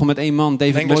begon met één man,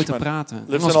 David Lloyd, te Englishman, praten. Een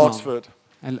lives in Engelsman. Oxford,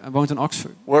 Hij woont in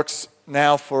Oxford. works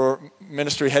now for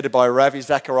ministry headed by Ravi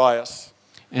Zacharias.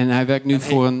 En hij werkt nu En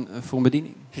voor een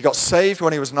bediening. He got saved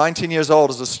when he was 19 years old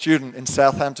as a student in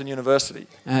Southampton University.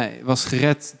 Hij was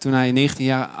gered toen hij 19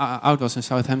 jaar oud was in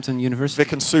Southampton University.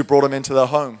 Vic and Sue brought him into their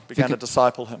home, began Vic- to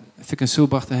disciple him. Vic en Sue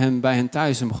brachten hem bij hen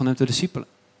thuis en begon hem te discipelen.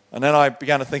 And then I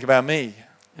began to think about me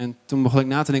En toen begon ik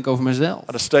na te denken over mezelf.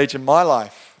 at a stage in my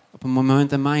life Op een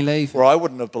moment in mijn leven where I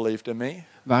wouldn't have believed in me.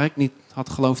 waar ik niet had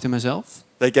geloofd in mezelf.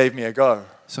 They gave me a go.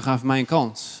 Ze gaven mij een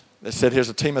kans. They said, here's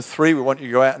a team of 3. We want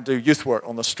you to go out and do youth work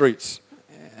on the streets.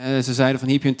 Ze zeiden van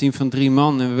hier heb je een team van 3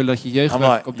 man en we willen dat je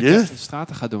jeugdwerk like, op de youth?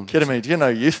 straten gaat doen. Kidding me, do you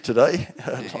know youth today?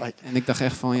 Like, En ik dacht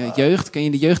echt van ja, jeugd, ken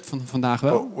je de jeugd van vandaag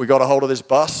wel? we got a hold of this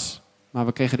bus, Maar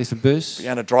we kregen deze bus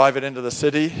began to drive it into the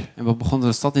city, en we begonnen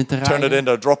de stad in te turned it rijden.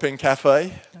 into a drop-in cafe.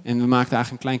 En we maakten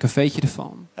eigenlijk een klein cafeetje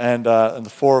ervan. And the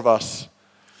 4 of us,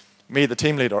 me the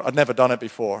team leader, I'd never done it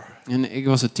before. En ik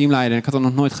was de teamleider en ik had dat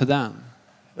nog nooit gedaan.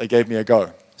 They gave me a go.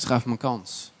 Ze gaven me een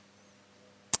kans.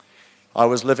 I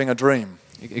was living a dream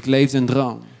Ik leefde een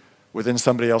droom. within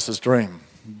somebody else's dream.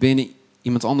 Binnen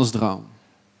iemand anders droom.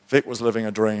 Vic was living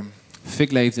a dream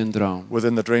Vic leefde een droom.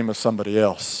 within the dream of somebody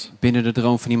else Binnen de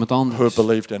droom van iemand who had anders.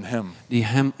 believed in him. Die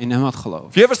in hem had geloofd.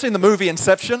 Have you ever seen the movie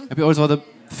Inception? Heb je ooit wel de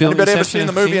film Anybody ever Inception seen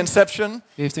the movie gezien? Inception?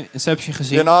 Wie heeft Inception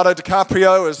gezien? Leonardo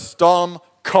DiCaprio as Dom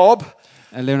Cobb.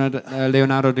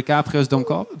 Leonardo DiCaprio is Dom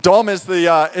Cobb. Dom is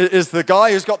the guy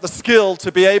who's got the skill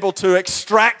to be able to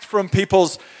extract from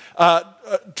people's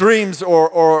dreams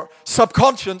or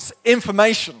subconscious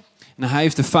information. En hij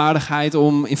heeft de vaardigheid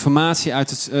om informatie uit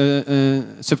het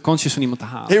subconscious van iemand te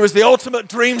halen. He was the ultimate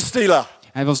dream stealer.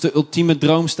 Hij was de ultieme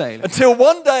droomsteler. Until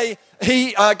one day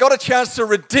he got a chance to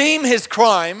redeem his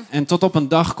crime En tot op een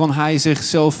dag kon hij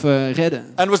zichzelf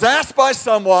redden. and was asked by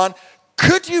someone,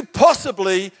 could you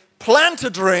possibly plant a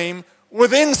dream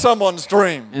within someone's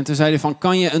dream. En toen zei hij van,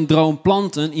 kan je een droom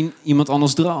planten in iemand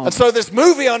anders droom? And so this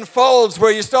movie unfolds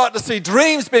where you start to see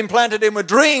dreams being planted in with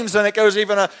dreams, and it goes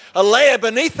even a layer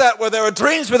beneath that where there are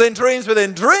dreams within dreams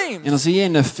within dreams. En dan zie je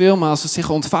in de film als het zich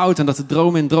ontvouwt en dat de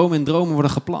dromen in dromen in dromen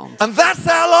worden geplant. And that's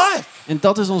our life. En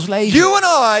dat is ons leven. You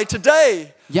and I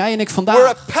today, Jij en ik we're a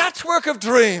vandaag patchwork of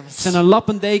dreams. zijn een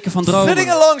lappendeken van dromen.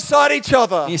 Sitting alongside each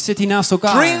other. En je zit hier naast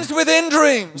elkaar. Dreams within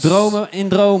dreams. Dromen in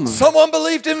dromen. Someone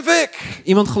believed in Vic.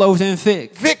 Iemand geloofde in Vic.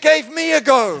 Vic gave me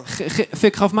a go.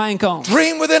 Vic gaf mij een kans.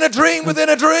 Dream within a dream within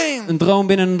a dream. Een droom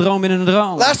binnen een droom binnen een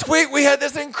droom. Last week we had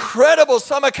this incredible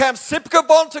summer camp. Sipka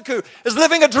Bonteku is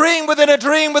living a dream within a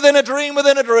dream within a dream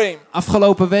within a dream.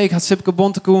 Afgelopen week had Sipke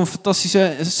Bontekoe een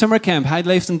fantastische summercamp. Hij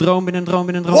leeft een droom binnen een droom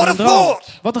binnen een droom. What a binnen een droom.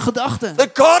 thought. Wat een gedachte. That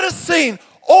God has seen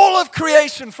all of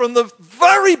creation from the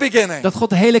very beginning. Dat God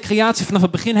de hele creatie vanaf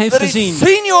het begin heeft That gezien. He's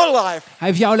seen your life. Hij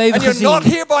heeft jouw leven And you're not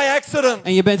gezien. here by accident.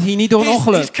 En je bent hier niet door een He's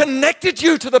ongeluk. connected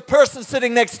you to the person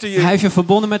sitting next to you. Hij heeft je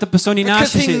verbonden met de persoon die naast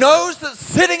Because je he zit. knows that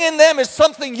sitting in them is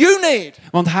something you need.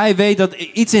 Want hij weet dat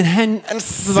iets in hen And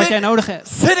wat jij nodig hebt.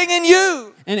 sitting in you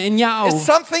En in jou is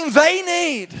something they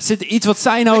need. zit iets wat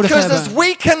zij nodig Because as hebben.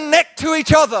 we connect to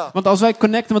each other, Want als wij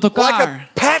connecten met like a elkaar,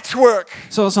 patchwork,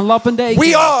 zoals een lappendeken,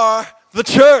 we are the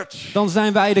church. dan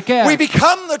zijn wij de We kerk.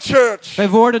 become the church. Wij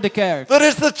worden de kerk. That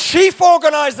is the chief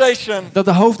organization Dat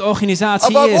de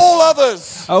hoofdorganisatie above is all others.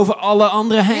 over alle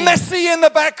anderen heen. Messy in the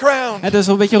background, Het is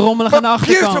een beetje rommelig aan de but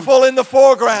achterkant, beautiful in the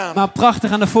foreground. maar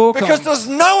prachtig aan de Because voorkant. there's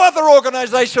no other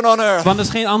organization on earth Want er is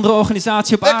geen andere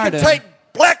organisatie op that can aarde take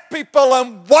black people and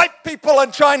white people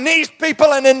and Chinese people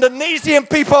and Indonesian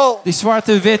people, die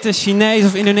zwarte, witte, Chinees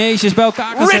of Indonesiërs bij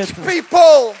elkaar kan rich zetten.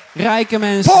 people, Rijke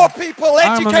mensen, poor people,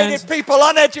 arme educated mensen, people,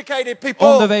 uneducated people,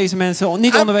 onderwezen mensen,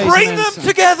 niet and onderwezen bring them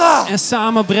mensen. together En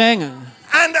samen brengen.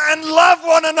 and love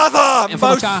one another En van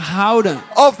most elkaar houden.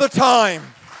 of the time.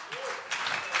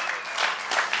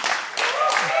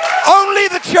 Only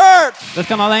the church. Dat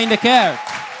kan alleen de kerk.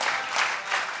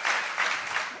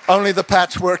 Only the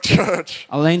patchwork church.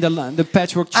 Alleen de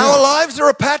patchwork Our church. lives are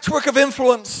a patchwork of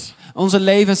influence Onze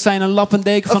levens zijn een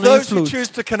lappendeken of van those who invloed.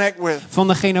 choose to connect with. Van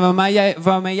degene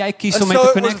waarmee jij kiest And om mee te so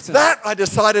it was connecten. that I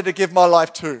decided to give my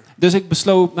life to. Dus ik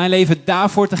besloot mijn leven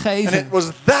daarvoor te And it geven. was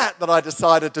that I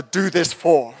decided to do this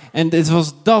for. En dit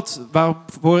was dat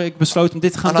waarvoor ik besloot om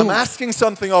dit te gaan And I'm doen. asking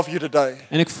something of you today.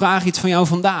 En ik vraag iets van jou I'm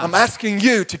vandaag. asking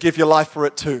you to give your life for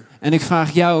it too. En ik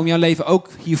vraag jou om jouw leven ook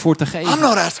hiervoor te I'm geven.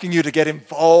 not asking you to get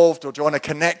involved or join a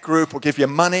connect group or give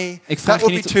your money. Ik vraag That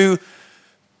je would be niet- too.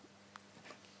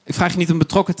 Ik vraag je niet om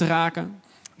betrokken te raken.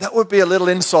 That would be a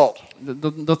little insult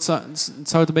Dat zou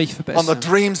het een beetje on the verpesten.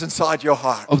 dreams inside your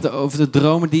heart. Over de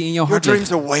dromen die in jouw Your hart dreams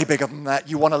liggen. are way bigger than that.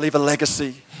 You want to leave a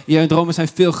legacy. Jouw dromen zijn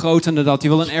veel groter dan dat. Je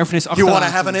wil een erfenis You want to have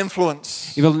an achterlaten. influence.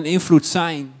 Je wil een invloed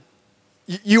zijn.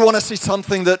 You want to see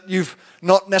something that you've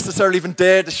not necessarily even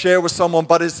dared to share with someone,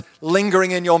 but is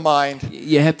lingering in your mind.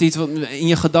 Je hebt iets in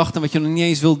je gedachten wat je nog niet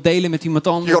eens wilt delen met iemand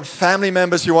You've anders. got family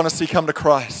members you want to see come to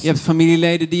Christ. Je hebt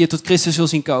familieleden die je tot Christus wil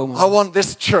zien komen. I want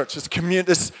this church,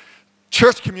 this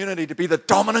church community to be the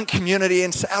dominant community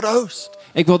in Zuidoost.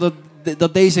 Ik wil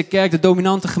dat deze kerk de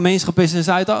dominante gemeenschap is in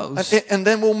Zuidoost. And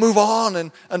then we'll move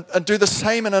on and do the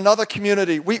same in another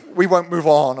community. We won't move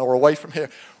on or away from here.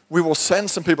 We will send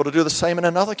some people to do the same in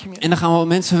another community. En dan gaan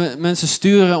we mensen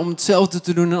sturen om hetzelfde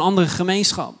te doen in een andere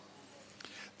gemeenschap.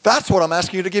 That's what I'm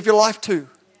asking you to give your life to.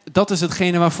 Dat is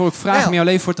hetgene waarvoor ik vraag om jouw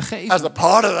leven voor te As geven. a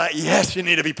part of that, yes, you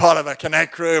need to be part of a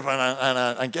connect group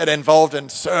and get involved in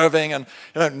serving. And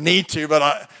you don't need to, but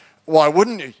why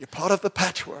wouldn't you? You're part of the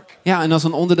patchwork, Ja, en als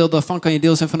een onderdeel daarvan kan je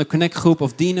deel zijn van de connectgroep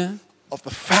of dienen. of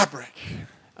the fabric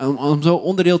Om zo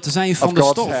onderdeel te zijn van of de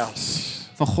God's stof. house.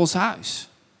 Van Gods huis.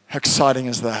 How exciting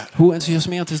is that? Hoe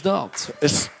enthousiasmerend is dat?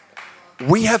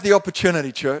 We have the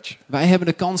opportunity, church, Wij hebben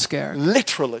de kans, kerk,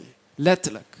 literally,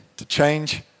 letterlijk, to change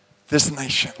this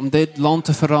nation. om dit land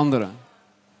te veranderen.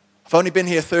 I've only been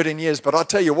here 13 years, but I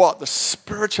tell you what, the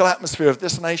spiritual atmosphere of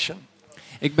this nation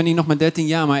Ik ben hier nog maar 13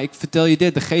 jaar, maar ik vertel je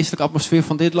dit. De geestelijke atmosfeer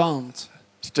van dit land.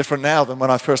 is different now than when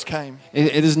I first came.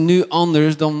 Het is nu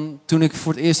anders dan toen ik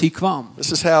voor het eerst hier kwam.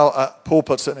 This is how Paul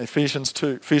puts it in Ephesians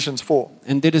 4.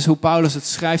 En dit is hoe Paulus het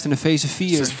schrijft in Efeze It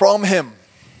says, 4. from him,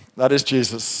 that is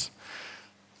Jesus,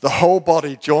 the whole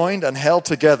body joined and held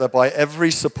together by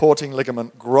every supporting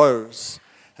ligament grows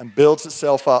and builds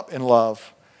itself up in love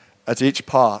as each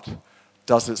part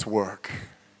does its work.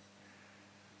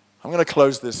 I'm going to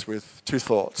close this with two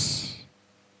thoughts.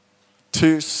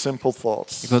 Two simple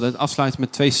thoughts. Ik wil het afsluiten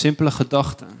met 2 simpele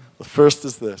gedachten. The first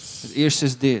is this. Het eerste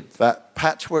is dit. That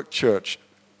patchwork church,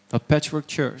 Dat Patchwork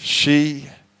Church. she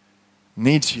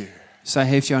needs you. Zij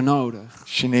heeft jou nodig.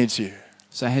 She needs you.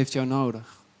 Zij heeft jou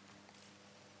nodig.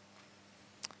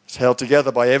 It's held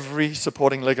together by every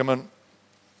supporting ligament,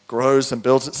 grows and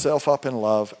builds itself up in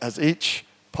love as each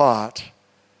part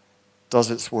does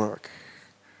its work.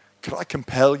 Could I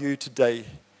compel you today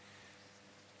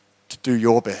to do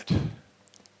your bit?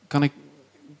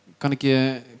 Kan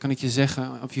ik je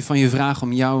zeggen, of je van je vragen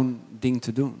om jouw ding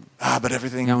te doen? But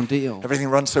Jouw deel. everything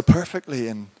runs so perfectly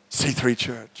in C3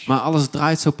 Church. Maar alles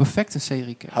draait zo perfect in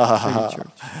Serie Church.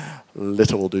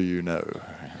 Little do you know.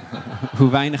 Hoe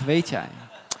weinig weet jij?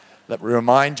 Let me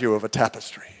remind you of a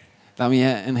tapestry. Laat me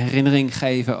je een herinnering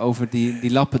geven over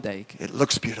die lappendeken. It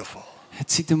looks beautiful,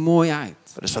 Het ziet er mooi uit.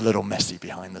 but it's a little messy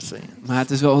behind the scenes. Maar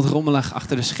het is wel wat rommelig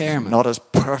achter de schermen. Not as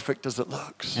perfect as it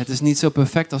looks. Het is niet zo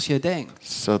perfect als je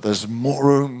denkt. So there's more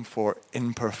room for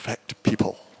imperfect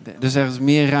people. Dus er is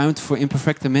meer ruimte voor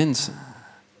imperfecte mensen.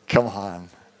 Come on.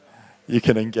 You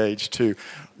can engage too.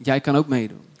 Jij kan ook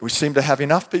meedoen. We seem to have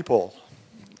enough people.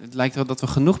 Het lijkt wel dat we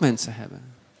genoeg mensen hebben.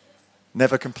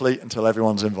 Never complete until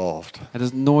everyone's involved. Het is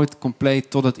nooit compleet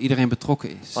totdat iedereen betrokken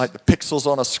is. Like the pixels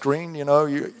on a screen, you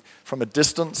know, from a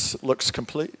distance it looks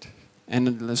complete.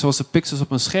 En zoals de pixels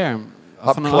op een scherm.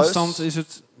 Up Van een close. afstand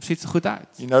ziet het goed uit.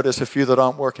 You notice a few that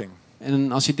aren't working.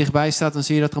 En als je dichtbij staat, dan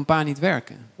zie je dat er een paar niet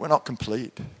werken. We're not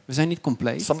complete. We zijn niet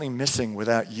compleet. Something missing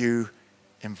without you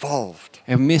involved.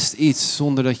 Er mist iets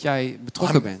zonder dat jij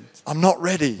betrokken bent. I'm not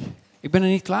ready. Ik ben er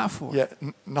niet klaar voor. Yeah,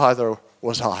 neither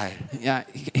was I. Ja,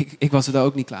 ik was er daar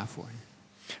ook niet klaar voor.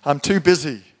 I'm too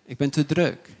busy. Ik ben te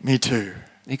druk. Me too.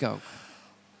 Ik ook.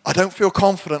 I don't feel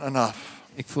confident enough.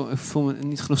 Ik voel me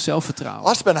niet genoeg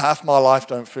zelfvertrouwen. I spent half my life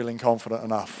don't feeling confident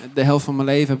enough. De helft van mijn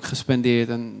leven heb ik gespendeerd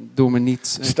en door me niet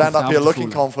Stand up here comfortabel te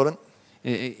looking voelen.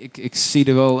 confident. Ik zie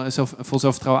er wel vol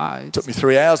zelfvertrouwen uit. Took me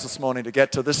 3 hours this morning to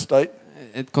get to this state.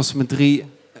 Het kostte me 3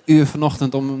 uur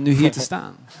vanochtend om nu hier te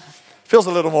staan. Feels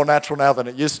a little more natural now than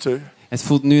it used to. Het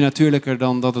voelt nu natuurlijker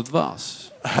dan dat het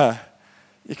was.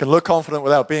 You can look confident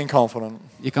without being confident.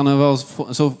 Je kan er wel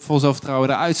vol zelfvertrouwen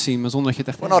eruit zien, maar zonder dat je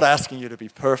het echt We're not hebt. asking you to be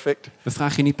perfect We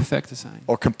vragen je niet perfect te zijn.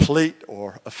 or complete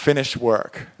or a finished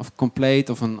work. Of compleet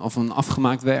of een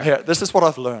afgemaakt werk. Here, this is what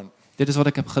I've learned. Dit is wat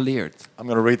ik heb geleerd. I'm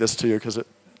going to read this to you because it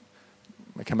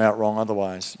may come out wrong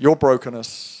otherwise. Your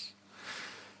brokenness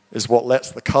is what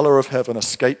lets the color of heaven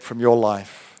escape from your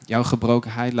life Jouw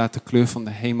gebrokenheid laat de kleur van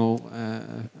de hemel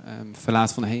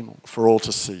verlaten van de hemel. for all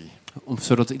to see.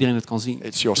 Zodat iedereen het kan zien.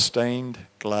 It's your stained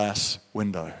glass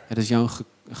window. Het is jouw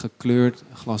gekleurd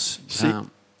glas raam.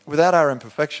 Without our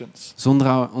imperfections,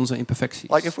 Zonder onze imperfecties.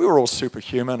 like if we were all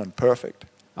superhuman and perfect,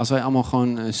 Als wij allemaal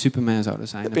gewoon Superman zouden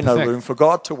zijn en there'd be no room perfect, for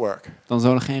God to work. dan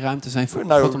zou er geen ruimte zijn voor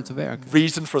No God om te werken.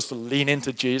 reason for us to lean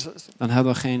into Jesus. Dan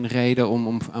hadden we geen reden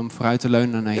om vooruit te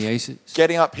leunen naar Jezus.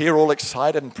 Getting up here all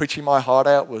excited and preaching my heart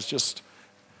out was just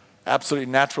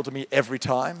absolutely natural to me every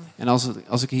time. En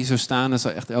als ik hier zou staan, dan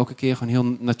zou echt elke keer gewoon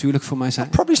heel natuurlijk voor mij zijn.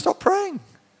 Probably stop praying.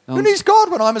 Who Dan, needs God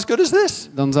when I'm as good as this?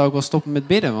 dan zou ik wel stoppen met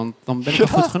bidden, want dan ben ik al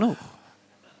goed genoeg.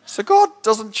 So God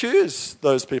doesn't choose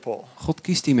those people. God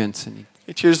kiest die mensen niet.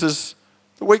 He chooses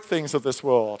the weak things of this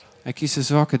world. Hij kiest de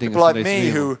zwakke dingen People van like deze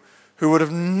me wereld. who would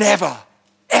have never,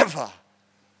 ever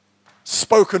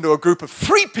spoken to a group of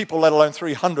 3 people, let alone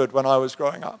 300 when I was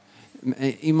growing up.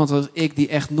 Iemand als ik die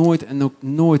echt nooit en ook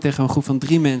nooit tegen een groep van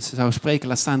 3 mensen zou spreken,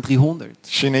 laat staan 300.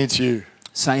 She needs you.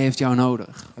 Zij heeft jou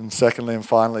nodig. And secondly and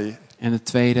finally, En het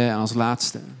tweede en als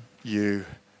laatste, you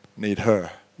need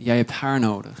her. jij hebt haar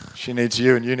nodig. She needs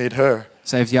you and you need her.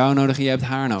 Zij heeft jou nodig en jij hebt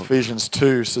haar nodig. Ephesians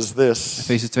 2 says this.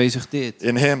 Efeze 2 zegt dit.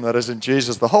 In him, that is in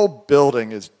Jesus, the whole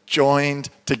building is joined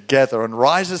together and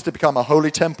rises to become a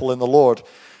holy temple in the Lord.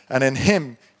 And in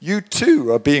him, you too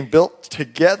are being built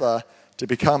together to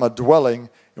become a dwelling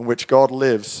in which God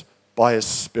lives by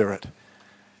his Spirit.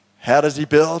 How does he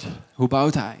build? Hoe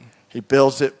bouwt hij? He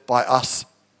builds it by us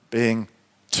being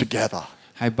together.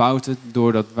 Hij bouwt het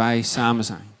doordat wij samen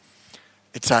zijn.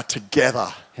 It's our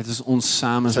together. Het is ons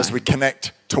samen It's as we zijn.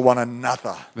 connect to one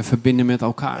another. We verbinden met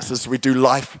elkaar. It's as we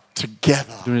do life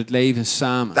together. We doen het leven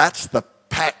samen. That's the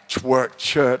patchwork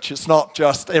church. It's not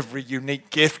just every unique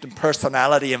gift and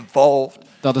personality involved.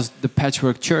 Dat is de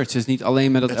Patchwork Church. Het is niet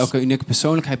alleen maar dat elke unieke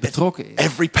persoonlijkheid betrokken is.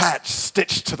 Every patch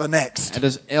stitched to the next. Het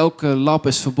is elke lap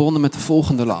is verbonden met de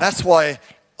volgende lap. That's why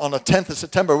on the 10th of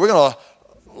September we're going to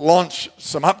launch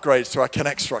some upgrades to our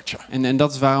Connect structure. En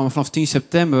dat is waarom we vanaf 10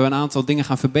 september een aantal dingen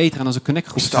gaan verbeteren aan onze Starting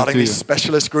these Connect-groepstructuur.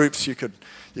 specialist groups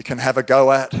you can have a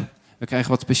go at. We krijgen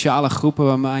wat speciale groepen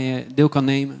waarmee je deel kan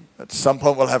nemen. At some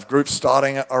point we'll have groups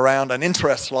starting around an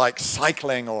interest like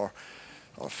cycling or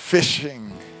fishing.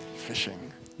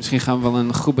 Misschien gaan we wel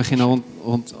een groep beginnen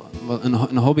rond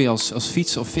een hobby als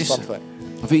fietsen of vissen. Something.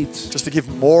 Of iets. Just to give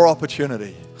more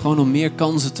opportunity Gewoon om meer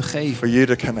kansen te geven. for you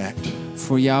to connect.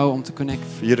 Voor jou om te connecten.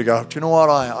 For you to go, do you know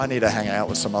what? I need to hang out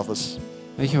with some others.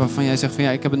 Weet je waarvan jij zegt van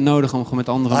ja, ik heb het nodig om gewoon met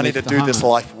anderen I een need beetje to te do this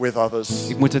hangen. life with others.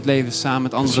 Ik moet het leven samen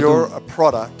met Because anderen you're doen. a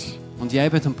product Want jij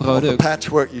bent een of the product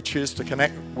patchwork you choose to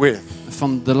connect with.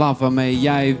 van de lab waarmee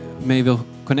jij mee wil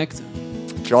connecten.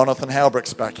 Jonathan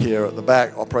Halbrick's back here at the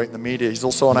back, operating the media. He's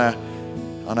also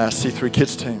on our C3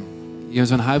 Kids team.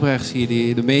 Zo'n Huibrechts hier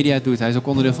die de media doet. Hij is ook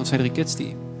onderdeel van het C3 Kids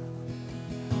team.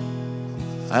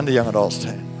 And the young adults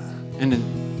team. En de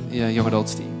young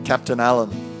adults team. Captain Allen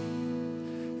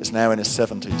is now in his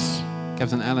 70s.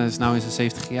 Captain Allen is nu in zijn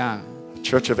 70 jaar.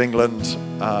 Church of England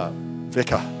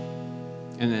vicar.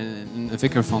 En een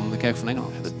vicar van de Kerk van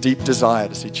Engeland. The deep desire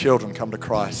to see children come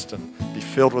to Christ and be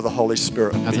filled with the Holy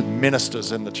Spirit and Had be het-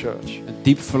 ministers in the church. Een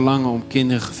diep verlangen om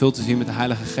kinderen gevuld te zien met de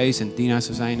Heilige Geest en dienaars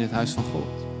te zijn in het huis van God.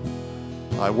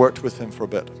 I worked with him for a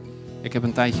bit. Ik heb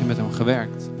een tijdje met hem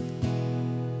gewerkt.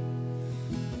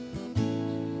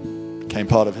 Became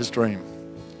part of his dream.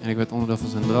 En ik werd onderdeel van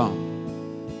zijn droom.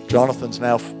 Jonathan's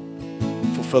now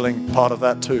fulfilling part of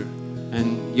that too.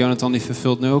 En Jonathan die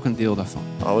vervult nu ook een deel daarvan.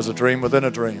 I was a dream within a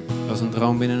dream. Dat was een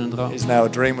droom binnen een droom. He's now a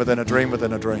dream within a dream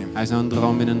within a dream. Hij is nou een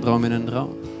droom binnen een droom binnen een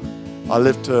droom. I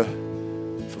live to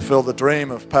fulfill the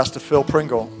dream of Pastor Phil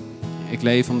Pringle, Ik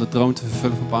leef om de droom te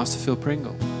vervullen van pastor Phil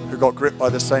Pringle. who got gripped by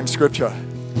the same scripture.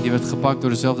 Die werd gepakt door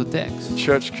dezelfde tekst. The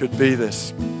church could be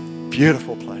this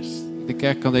beautiful place. De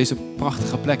kerk kan deze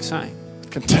prachtige plek zijn.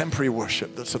 Contemporary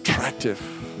worship that's attractive,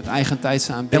 Met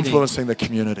eigentijdse aanbidding. influencing the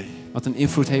community. Wat een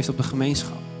invloed heeft op de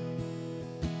gemeenschap.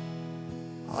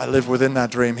 I live within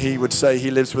that dream. He would say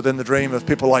he lives within the dream of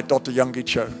people like Dr. Yonggi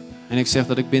Cho. En ik zeg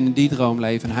dat ik binnen die droom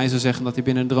leef. En hij zou zeggen dat hij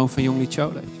binnen de droom van Yonggi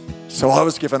Cho leeft. So I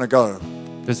was given a go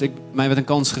Dus mij werd een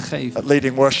kans gegeven at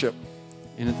leading worship.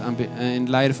 in het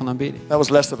leiden van aanbidding. That was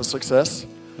less of a success,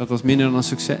 Dat was minder dan een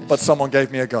succes. but someone gave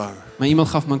me a go. Maar iemand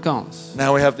gaf me een kans.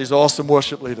 Now we have these awesome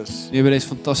worship leaders. Nu hebben we deze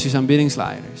fantastische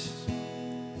aanbiddingsleiders.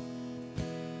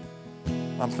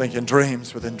 I'm thinking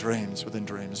dreams within dreams within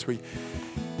dreams.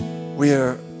 We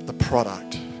are the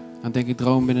product Dan denk ik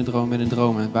droom binnen droom binnen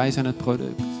droom. En wij zijn het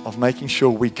product. of making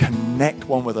sure we connect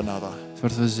one with another.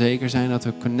 Zodat we zeker zijn dat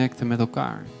we connecten met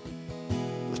elkaar.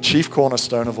 The chief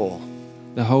cornerstone of all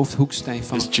De hoofdhoeksteen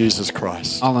van is Jesus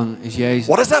Christ. allen is Jezus.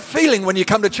 What is that feeling when you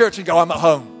come to church and go, I'm at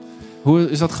home? Hoe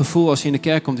is dat gevoel als je in de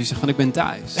kerk komt en je zegt van ik ben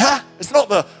thuis? Yeah,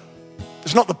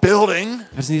 it's not the building.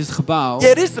 Het is niet het gebouw.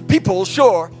 Yeah, it is the people,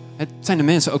 sure. Het zijn de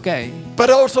mensen, oké. But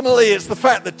ultimately it's the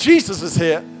fact that Jesus is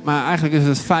here. Maar eigenlijk is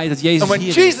het feit dat Jezus And when hier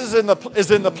is. Jesus is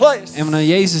in the place, En wanneer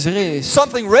Jezus er is,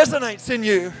 something resonates in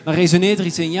you. dan resoneert er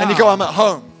iets in jou. And you go, I'm at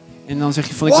home. En dan zeg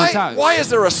je van ik ben Why thuis. is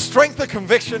there a strength of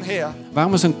conviction here?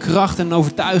 Waarom is er een kracht en een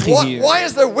overtuiging hier? Why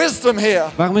is there wisdom here?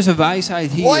 Waarom is er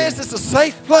wijsheid Why hier? is this a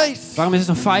safe place? Waarom is het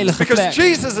een veilige Because plek?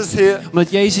 Jesus is here. Omdat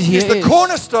Jezus He's hier the is.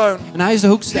 cornerstone. En hij is de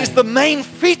hoeksteen. He's the main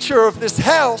feature of this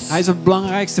house. Hij is het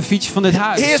belangrijkste feature van dit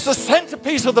He is huis. the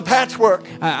centerpiece of the patchwork.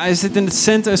 Hij zit in het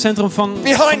centrum van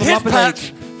Behind de his lappendeken. patch,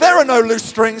 there are no loose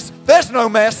strings. There's no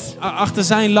mess. Achter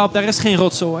zijn lab, daar is geen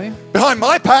rotzooi. Behind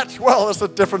my patch, well, that's a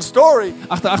different story.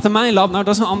 Achter mijn lab, nou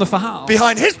dat is een ander verhaal.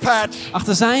 Behind his patch,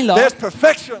 Achter zijn there's lab,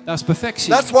 perfection. daar is perfectie.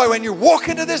 That's why when you walk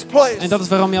into this place, En dat is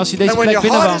waarom je als je deze And when plek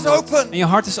your heart is binnenwandelt open, en je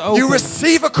hart is you open,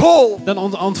 receive a call dan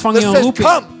ontvang that je een says, roeping.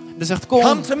 come, Dat zegt come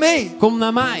kom, to me, kom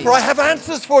naar mij. for I have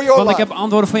answers for your Want ik life. heb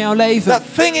antwoorden voor jouw leven. That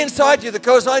thing inside you that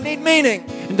goes, I need meaning.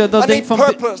 En dat I ding need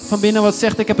purpose. van binnen wat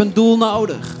zegt ik heb een doel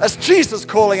nodig. That's Jesus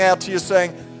calling out to you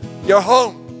saying, you're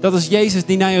home. Dat is Jezus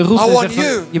die naar je roept I en want zegt van,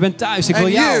 you. je bent thuis, ik wil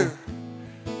And jou. you.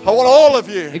 I want all of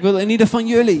you Ik wil in ieder van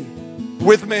jullie,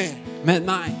 with me. met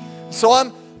mij. So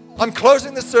I'm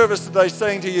closing the service today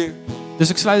saying to you, Dus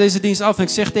ik sluit deze dienst af en ik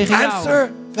zeg tegen jou,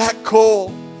 answer that call.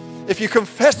 If you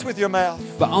confess with your mouth,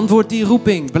 beantwoord die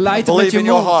roeping, beleid het met Believe je in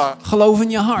your mond, heart. geloof in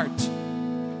je hart.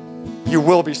 you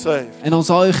will be saved. En dan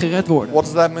zal je gered worden. What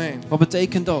does that mean? Wat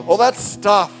betekent dat? All that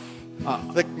stuff Ah,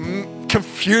 that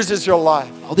confuses your life,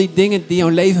 al die dingen die jouw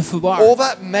leven all verwarren,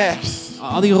 that mess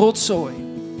al die rotzooi,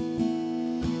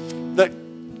 that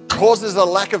causes a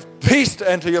lack of peace to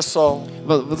enter your soul,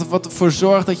 wat ervoor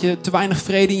zorgt dat je te weinig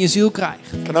vrede in je ziel krijgt.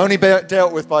 can only be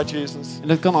dealt with by Jesus. En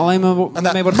dat kan alleen maar And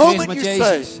that mee worden geregeld moment met you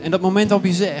Jezus. En dat moment waarop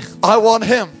je zegt, I want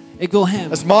him ik wil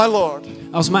hem as my Lord.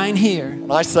 als mijn Heer.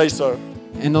 And I say so.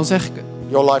 En dan zeg ik het.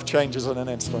 Your life changes in an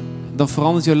instant. Dan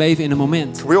verandert je leven in een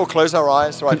moment. Can we all close our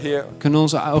eyes right here? Kunnen we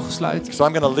onze ogen sluiten? Because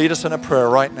I'm going to lead us in a prayer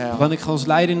right now Want ik ga ons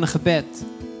leiden in een gebed.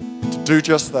 to do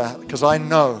just that. Because I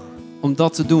know Om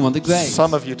dat te doen. Want ik weet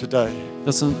some of you today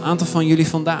dat een aantal van jullie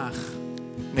vandaag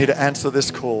need to answer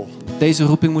this call. deze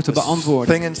roeping moeten This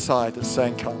beantwoorden. thing inside that's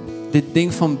saying come. dit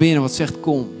ding van binnen wat zegt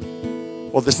kom.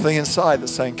 Or this thing inside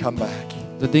that's saying come back.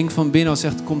 Dat ding van binnen wat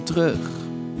zegt kom terug.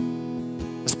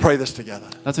 Let's pray this together.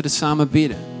 Laten we dit samen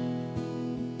bidden.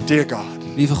 Dear God,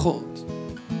 Lieve God,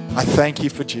 I thank you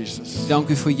for Jesus. ik dank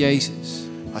u voor Jezus.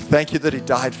 I thank you that he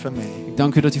died for me. Ik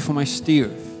dank u dat u voor mij stierf.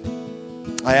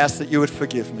 I ask that you would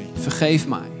forgive me. Vergeef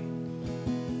mij.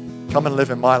 Come and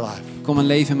live in my life. Kom en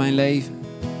leef in mijn leven.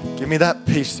 Give me that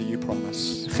peace that you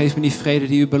promise. Geef me die vrede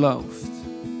die u belooft.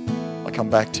 I come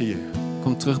back to you.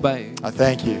 Kom terug bij u. I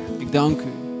thank you Ik dank u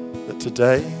that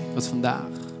today dat vandaag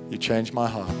you changed my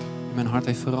heart mijn hart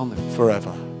heeft veranderd.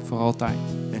 forever. Voor altijd.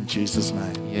 In Jesus'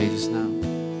 name. In Jezus' naam.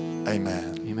 Amen.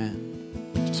 Amen.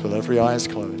 Just with every eye is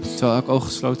closed. Terwijl elk oog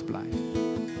gesloten blijft.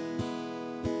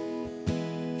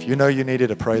 If you know you needed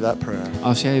to pray that prayer,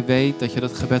 Als jij weet dat je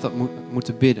dat gebed had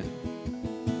moeten bidden,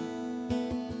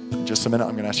 in just a minute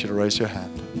I'm going to ask you to raise your hand.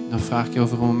 dan vraag ik je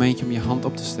over een momentje om je hand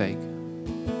op te steken.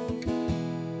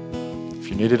 If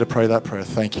you needed to pray that prayer,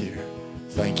 thank you.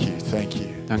 Thank you. Thank you.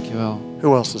 Dankjewel.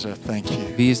 Who else is there? Thank you.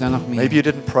 Wie is daar nog Maybe meer? you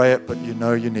didn't pray it, but you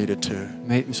know you needed to.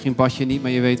 Misschien bad je niet,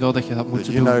 maar je weet wel dat je dat That moet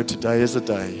you doen. know today is a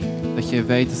day Dat je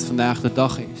weet dat vandaag de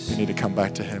dag is. you need to come back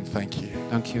to him. Thank you.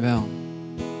 Dankjewel.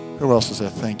 Who else is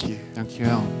there? Thank you.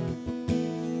 Dankjewel.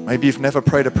 Maybe you've never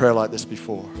prayed a prayer like this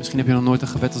before. Misschien heb je nog nooit een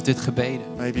gebed als dit gebeden.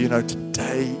 Maybe you know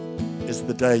today is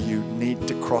the day you need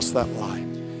to cross that line.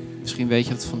 Misschien weet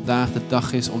je dat vandaag de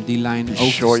dag is om die lijn Be over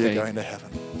te sure you're going steken. to heaven.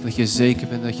 Dat je zeker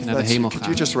bent dat je naar de That's you. hemel Could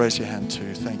you gaat. just raise your hand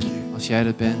too? Thank you. Als jij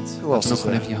dat bent, Who laat else dan is ook gewoon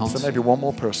there? even je Is hand there zien. maybe one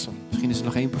more person? Misschien is er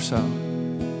nog één persoon.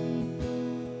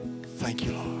 Thank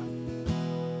you,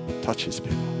 Lord. Touch his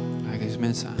people. Raak deze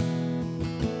mensen aan.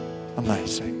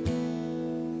 Amazing.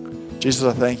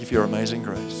 Jesus, I thank you for your amazing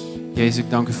grace. Jezus, ik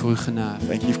dank u voor uw genade.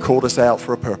 Thank you, you've called us out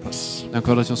for a purpose. Dank u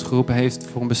wel dat u ons geroepen heeft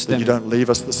voor een That you bestemming. don't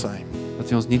leave us the same.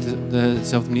 Dat u ons niet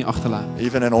dezelfde manier achterlaat.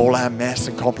 Even in all our mess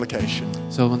and complication,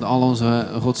 Zo met al onze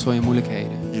rotzooi en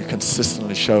moeilijkheden. you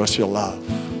consistently show us your love.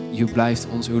 U blijft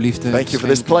ons uw liefde Thank you for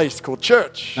this schenken. place called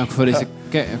church. Dank u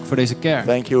voor deze kerk.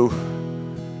 Thank you.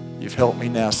 You've helped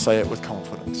me now say it with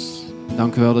confidence.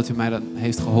 Dank u wel dat u mij dat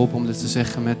heeft geholpen om dit te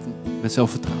zeggen met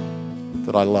zelfvertrouwen.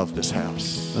 That I love this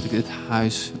house. Dat ik dit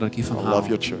huis, dat ik hiervan I hou. love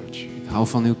your church. Ik hou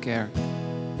van uw kerk.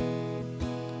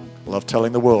 I love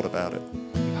telling the world about it.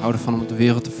 Ik hou ervan om het de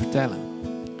wereld te vertellen.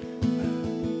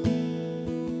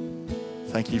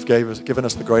 Thank you, you've given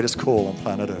us the greatest call on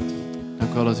planet Earth.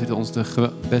 Dank u wel dat u ons de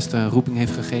beste roeping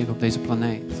heeft gegeven op deze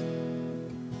planeet.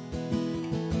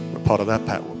 We're part of that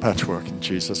patchwork in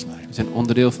Jesus' name. We zijn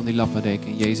onderdeel van die lappendeken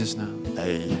in Jezus' naam.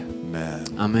 Amen.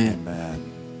 Amen. Amen.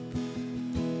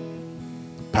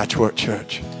 Patchwork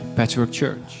Church. Patchwork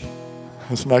Church.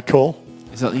 Isn't that cool?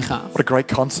 Is dat niet gaaf? What a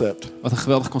great concept. Wat een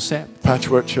geweldig concept.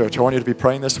 Patchwork Church. I want you to be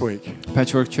praying this week.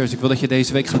 Patchwork Church. Ik wil dat je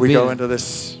deze week As gaat we go bidden. into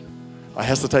this, I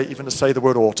hesitate even to say the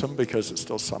word autumn because it's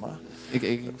still summer.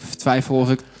 Ik twijfel of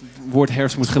ik het woord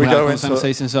herfst moet As we gebruiken, go want we zijn nog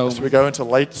steeds in as zomer. we go into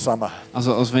late summer,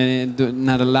 Als we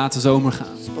naar de late zomer gaan.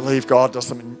 believe God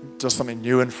does something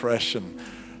new and fresh and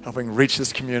helping reach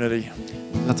this community.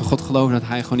 Laten we God geloven dat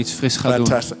hij gewoon iets fris gaat doen.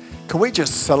 Fantastic. Can we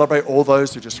just celebrate all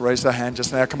those who just raised their hand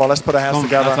just now? Come on, let's put our hands Kom,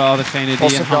 laten we together. al degenen die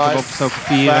Awesome, een hand hebben guys. opgestoken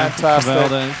vieren. Fantastic.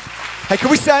 Geweldig. Hey, can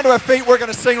we stand to our feet? We're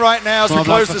going to sing right now as Kom we op,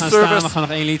 laten close we this gaan staan. We service. gaan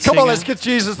nog één lied Come on, let's zingen. give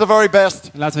Jesus the very best.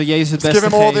 Laten we Jezus het Let's give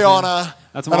beste him all the geven. honor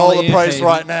Laten we and alle all the eer praise geven.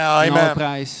 right now. En alle Amen.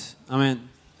 prijs. Amen.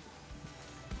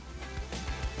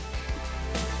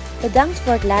 Bedankt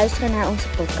voor het luisteren naar onze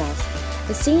podcast.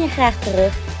 We zien je graag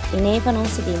terug in een van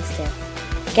onze diensten.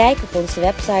 Kijk op onze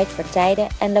website voor tijden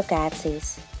en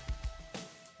locaties.